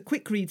another of the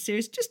quick read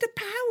series. Just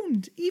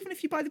 £1, even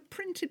if you buy the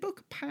printed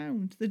book,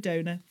 £1. The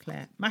Donor,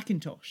 Claire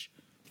Mackintosh.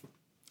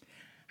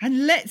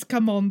 And let's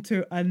come on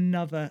to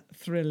another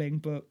thrilling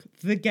book,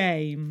 The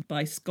Game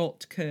by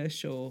Scott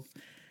Kershaw.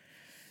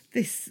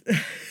 This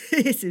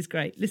is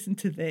great. Listen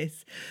to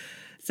this.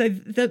 So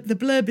the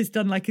blurb is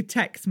done like a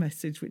text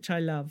message, which I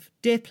love.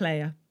 Dear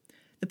player,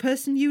 the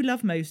person you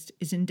love most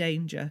is in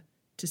danger.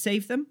 To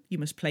save them, you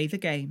must play the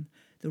game.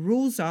 The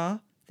rules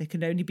are there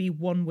can only be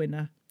one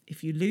winner.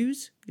 If you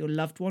lose, your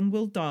loved one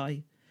will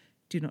die.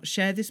 Do not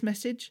share this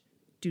message.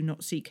 Do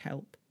not seek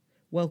help.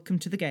 Welcome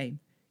to the game.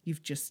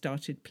 You've just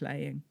started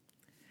playing.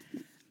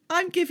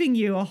 I'm giving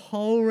you a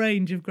whole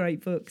range of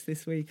great books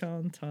this week,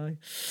 aren't I?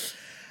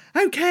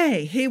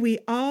 Okay, here we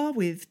are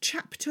with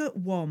chapter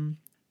 1,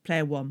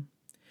 player 1.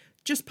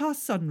 Just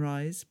past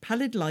sunrise,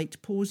 pallid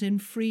light pours in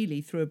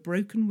freely through a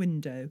broken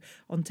window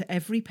onto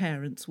every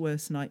parent's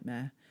worst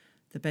nightmare.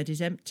 The bed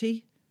is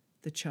empty,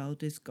 the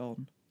child is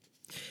gone.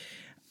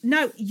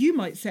 Now, you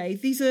might say,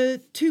 these are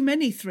too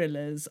many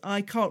thrillers.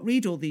 I can't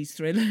read all these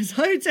thrillers.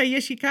 I would say,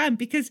 yes, you can,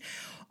 because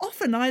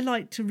often I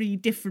like to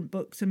read different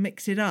books and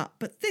mix it up.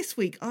 But this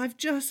week, I've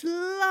just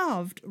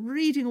loved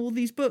reading all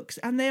these books,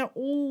 and they are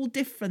all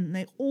different.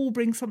 They all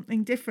bring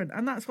something different.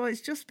 And that's why it's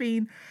just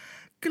been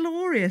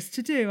glorious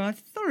to do. I've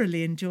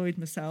thoroughly enjoyed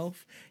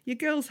myself. You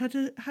girls had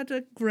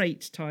a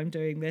great time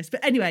doing this.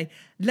 But anyway,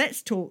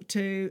 let's talk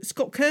to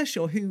Scott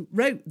Kershaw, who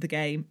wrote The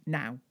Game,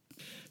 now.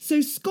 So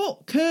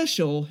Scott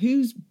Kershaw,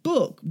 whose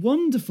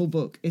wonderful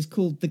book, is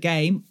called The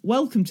Game,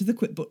 welcome to the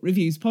Quick Book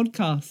Reviews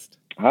podcast.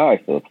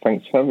 Hi, Phil.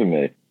 Thanks for having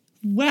me.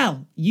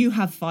 Well, you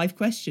have 5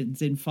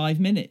 questions in 5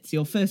 minutes.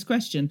 Your first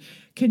question,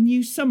 can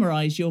you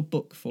summarise your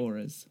book for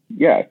us?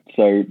 Yeah,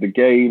 so the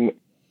game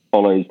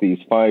follows these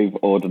 5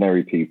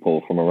 ordinary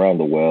people from around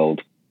the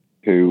world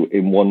who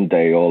in one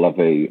day all have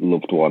a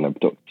loved one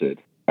abducted,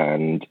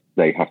 and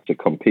they have to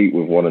compete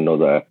with one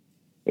another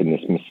in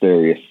this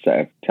mysterious set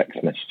of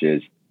text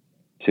messages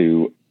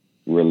to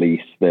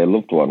release their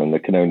loved one, and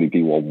there can only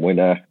be one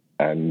winner,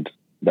 and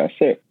that's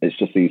it. It's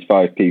just these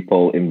 5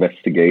 people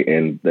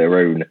investigating their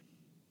own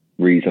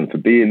reason for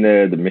being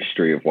there, the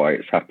mystery of why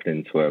it's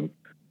happening to them,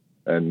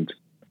 and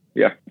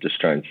yeah, just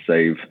trying to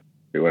save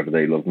whoever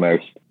they love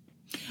most.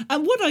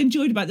 And what I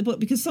enjoyed about the book,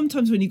 because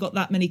sometimes when you've got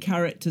that many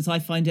characters, I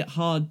find it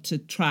hard to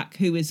track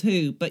who is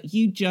who, but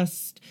you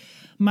just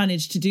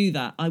managed to do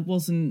that. I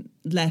wasn't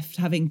left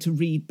having to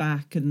read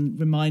back and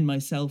remind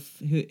myself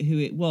who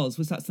it was.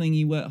 Was that something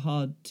you worked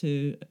hard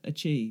to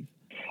achieve?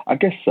 I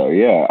guess so,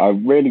 yeah. I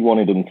really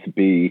wanted them to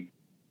be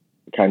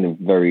kind of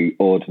very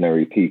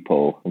ordinary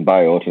people, and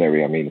by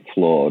ordinary I mean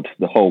flawed.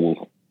 The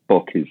whole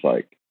book is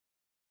like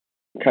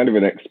kind of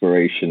an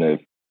exploration of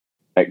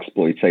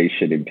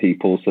exploitation in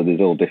people, so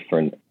there's all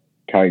different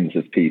kinds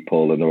of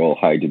people and they're all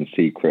hiding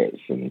secrets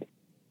and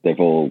they've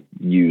all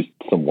used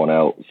someone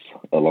else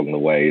along the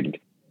way, and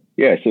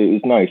yeah, so it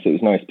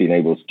was nice being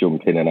able to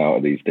jump in and out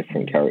of these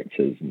different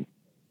characters and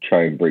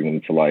try and bring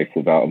them to life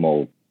without them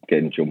all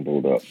getting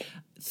jumbled up.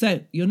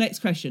 So your next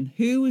question,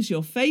 who was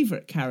your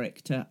favourite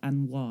character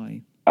and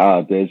why?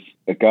 There's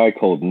a guy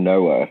called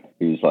Noah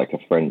who's like a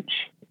French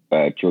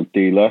drug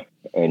dealer,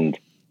 and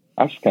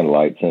I just kind of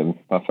liked him.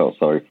 I felt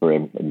sorry for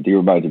him. And he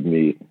reminded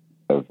me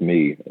of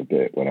me a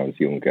bit when I was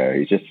younger.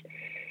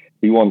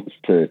 He wants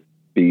to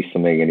be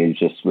something, and he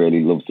just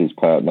really loves his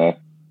partner,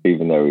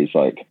 even though he's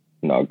like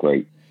not a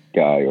great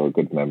guy or a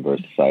good member of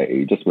society.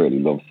 He just really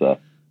loves her.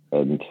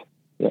 And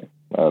yeah,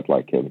 I'd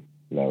like him.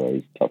 Noah,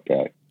 he's a top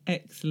guy.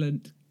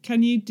 Excellent.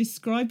 Can you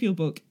describe your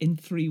book in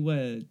 3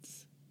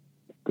 words?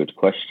 Good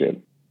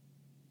question.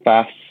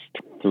 Fast,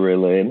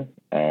 thrilling,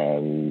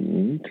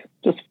 and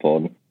just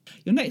fun.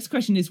 Your next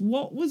question is,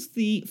 what was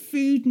the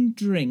food and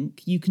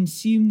drink you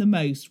consumed the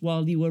most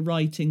while you were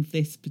writing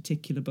this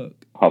particular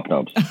book?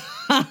 Hobnobs.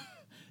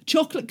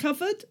 Chocolate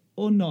covered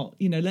or not?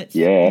 You know, let's...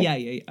 Yeah.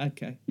 Yeah,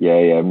 okay.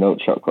 Yeah, milk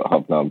chocolate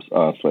hobnobs.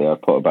 Honestly, I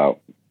put about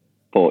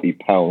 40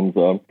 pounds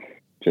on.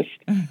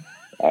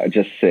 I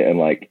just sit and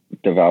like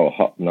devour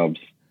hobnobs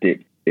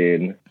dipped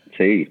in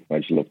tea. I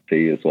just love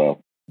tea as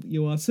well.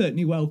 You are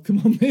certainly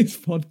welcome on this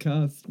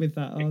podcast with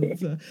that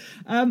answer.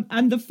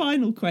 And the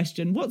final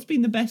question, what's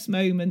been the best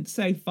moment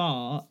so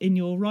far in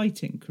your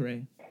writing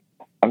career?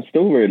 I'm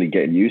still really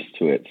getting used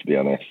to it, to be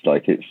honest.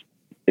 Like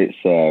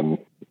it's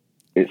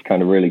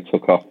kind of really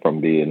took off from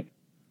being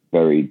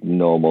very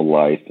normal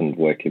life and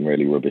working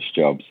really rubbish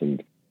jobs,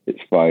 and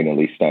it's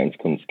finally starting to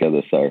come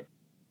together. So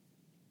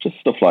just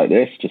stuff like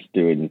this, just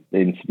doing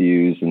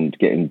interviews and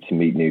getting to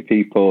meet new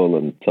people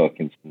and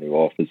talking to new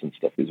authors and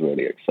stuff is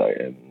really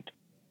exciting.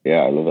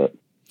 Yeah, I love it.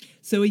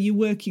 So are you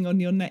working on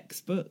your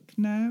next book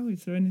now?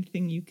 Is there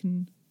anything you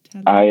can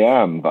tell us? I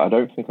am, but I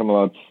don't think I'm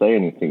allowed to say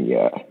anything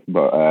yet.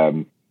 But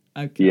okay.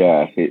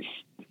 Yeah,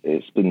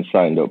 it's been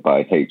signed up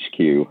by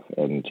HQ,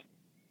 and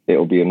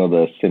it'll be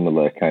another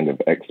similar kind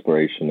of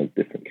exploration of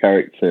different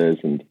characters,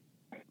 and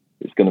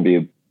it's going to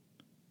be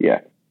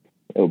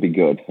it'll be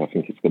good. I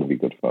think it's going to be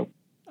good fun.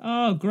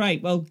 Oh,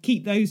 great. Well,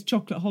 keep those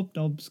chocolate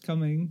hobnobs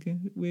coming.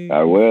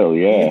 I will,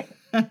 yeah.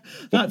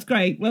 That's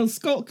great. Well,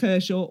 Scott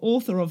Kershaw,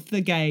 author of The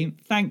Game,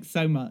 thanks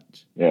so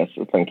much. Yes,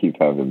 thank you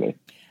for having me.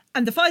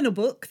 And the final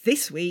book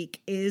this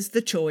week is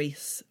The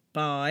Choice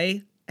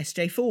by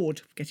S.J.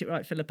 Ford. Get it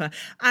right, Philippa.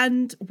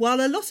 And while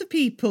a lot of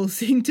people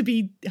seem to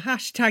be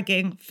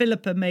hashtagging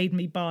Philippa made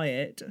me buy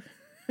it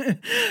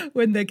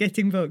when they're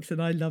getting books,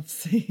 and I love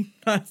seeing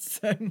that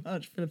so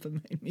much. Philippa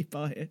made me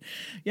buy it.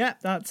 Yeah,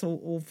 that's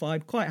all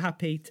fine. Quite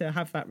happy to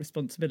have that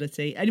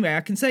responsibility. Anyway,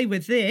 I can say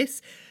with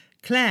this,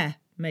 Claire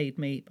made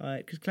me buy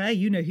it, because Claire,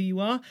 you know who you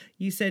are.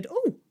 You said,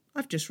 oh,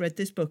 I've just read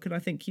this book and I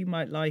think you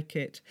might like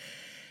it.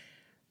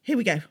 Here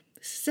we go.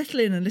 Settle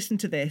in and listen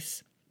to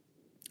this.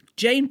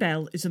 Jane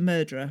Bell is a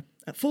murderer.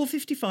 At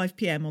 4:55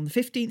 p.m. on the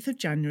 15th of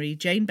January,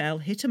 Jane Bell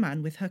hit a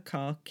man with her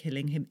car,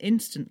 killing him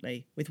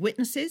instantly. With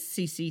witnesses,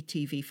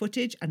 CCTV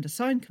footage and a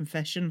signed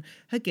confession,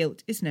 her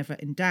guilt is never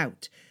in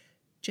doubt.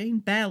 Jane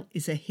Bell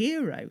is a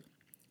hero,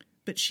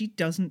 but she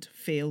doesn't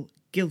feel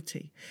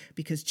guilty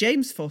because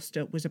James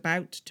Foster was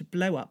about to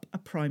blow up a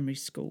primary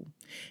school.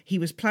 He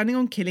was planning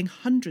on killing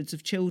hundreds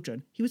of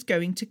children. He was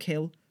going to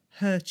kill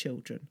her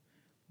children.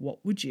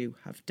 What would you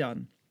have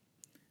done?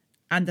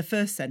 And the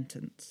first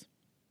sentence.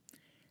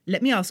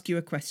 Let me ask you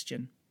a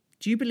question.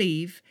 Do you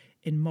believe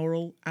in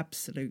moral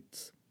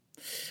absolutes?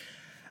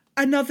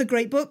 Another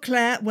great book,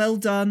 Claire. Well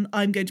done.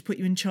 I'm going to put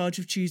you in charge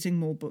of choosing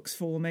more books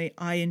for me.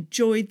 I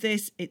enjoyed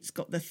this. It's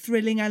got the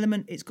thrilling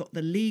element. It's got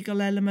the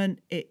legal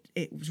element. It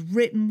was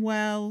written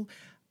well.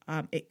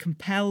 It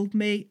compelled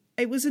me.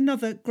 It was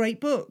another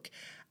great book.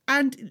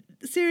 And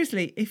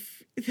seriously,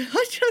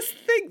 I just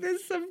think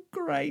there's some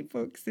great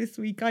books this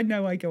week. I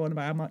know I go on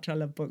about how much I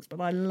love books, but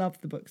I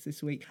love the books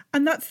this week.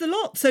 And that's the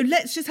lot. So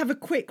let's just have a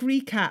quick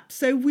recap.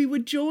 So we were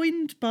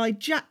joined by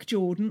Jack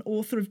Jordan,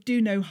 author of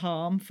Do No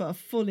Harm, for a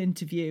full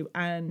interview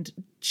and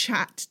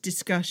chat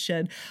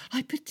discussion.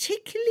 I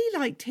particularly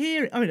liked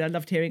hearing, I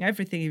loved hearing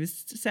everything he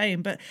was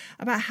saying, but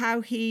about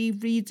how he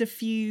reads a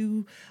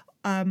few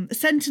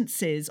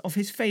sentences of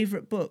his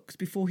favourite books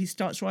before he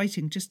starts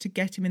writing, just to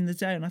get him in the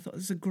zone. I thought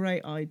this was a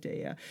great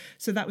idea.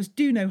 So that was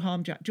Do No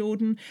Harm, Jack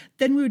Jordan.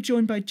 Then we were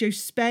joined by Jo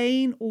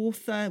Spain,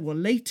 author.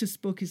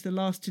 Latest book is The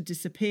Last to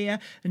Disappear,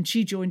 and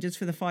she joined us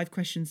for the 5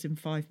 questions in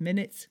 5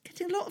 minutes.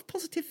 Getting a lot of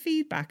positive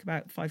feedback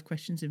about 5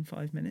 questions in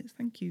 5 minutes.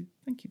 Thank you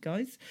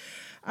guys.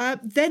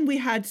 Then we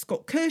had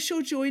Scott Kershaw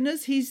join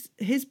us.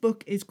 His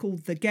book is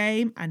called The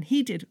Game, and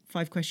he did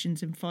 5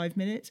 questions in 5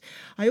 minutes.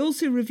 I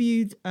also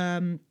reviewed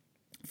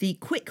the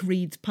Quick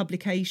Reads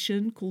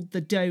publication called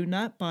The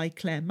Donor by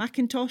Claire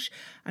McIntosh.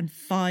 And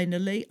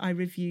finally, I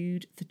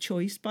reviewed The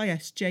Choice by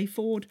S.J.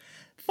 Ford.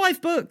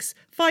 5 books,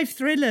 5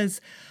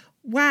 thrillers.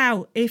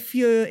 Wow, if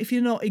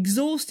you're not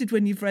exhausted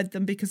when you've read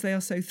them because they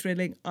are so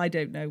thrilling, I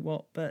don't know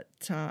what. But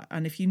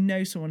and if you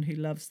know someone who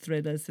loves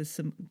thrillers, there's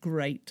some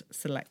great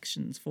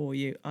selections for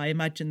you. I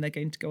imagine they're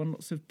going to go on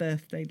lots of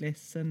birthday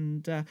lists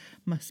and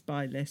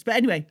must-buy lists. But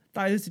anyway,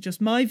 those are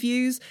just my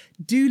views.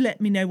 Do let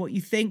me know what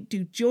you think.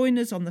 Do join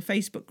us on the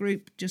Facebook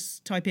group.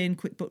 Just type in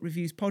Quick Book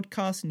Reviews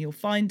Podcast and you'll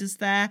find us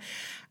there.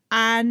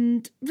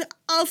 And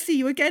I'll see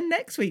you again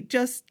next week.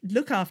 Just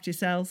look after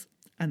yourselves.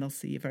 And I'll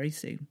see you very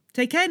soon.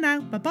 Take care now.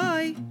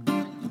 Bye-bye.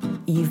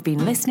 You've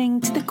been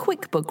listening to the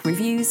Quick Book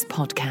Reviews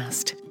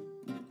podcast.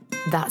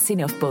 That's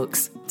enough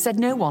books, said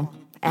no one,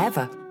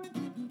 ever.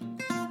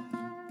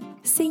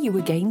 See you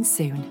again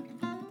soon.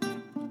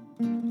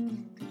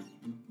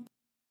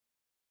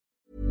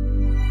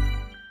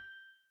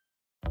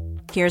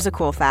 Here's a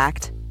cool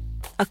fact.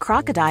 A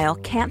crocodile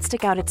can't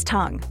stick out its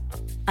tongue.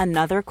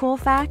 Another cool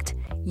fact,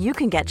 you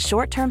can get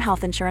short-term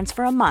health insurance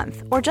for a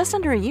month or just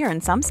under a year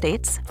in some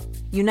states.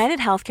 United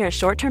Healthcare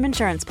short-term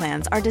insurance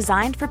plans are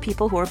designed for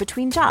people who are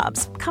between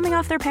jobs, coming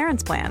off their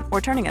parents' plan, or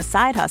turning a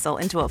side hustle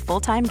into a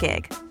full-time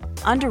gig.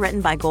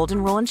 Underwritten by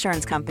Golden Rule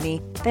Insurance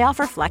Company, they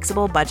offer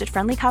flexible,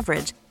 budget-friendly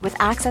coverage with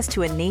access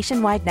to a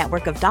nationwide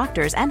network of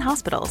doctors and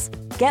hospitals.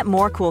 Get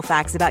more cool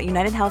facts about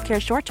United Healthcare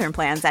short-term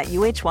plans at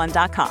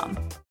uh1.com.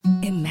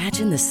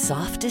 Imagine the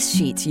softest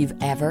sheets you've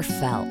ever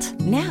felt.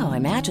 Now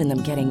imagine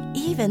them getting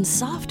even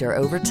softer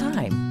over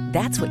time.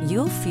 That's what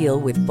you'll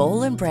feel with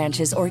Boll &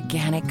 Branch's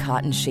organic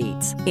cotton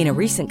sheets. In a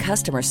recent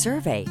customer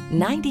survey,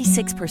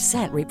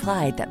 96%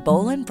 replied that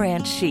Boll &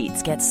 Branch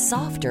sheets get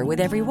softer with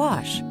every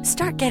wash.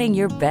 Start getting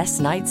your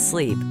best night's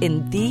sleep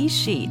in these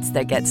sheets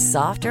that get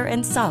softer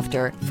and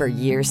softer for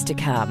years to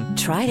come.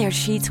 Try their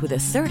sheets with a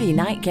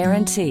 30-night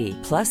guarantee.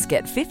 Plus,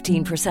 get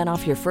 15%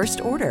 off your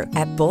first order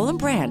at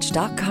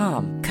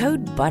bollandbranch.com.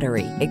 Code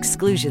BUTTERY.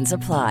 Exclusions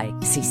apply.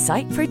 See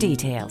site for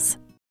details.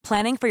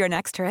 Planning for your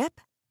next trip?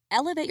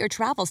 Elevate your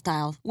travel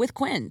style with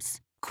Quince.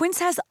 Quince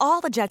has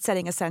all the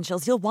jet-setting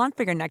essentials you'll want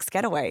for your next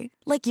getaway,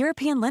 like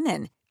European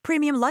linen,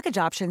 premium luggage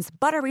options,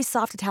 buttery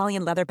soft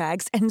Italian leather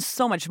bags, and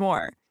so much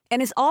more.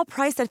 And is all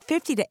priced at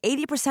 50 to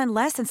 80%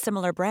 less than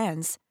similar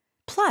brands.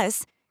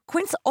 Plus,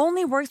 Quince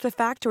only works with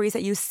factories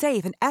that use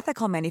safe and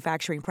ethical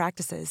manufacturing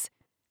practices.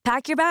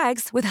 Pack your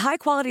bags with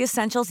high-quality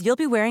essentials you'll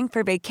be wearing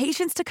for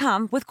vacations to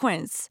come with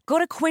Quince. Go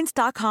to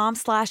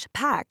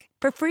quince.com/pack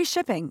for free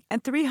shipping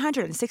and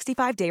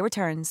 365-day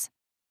returns.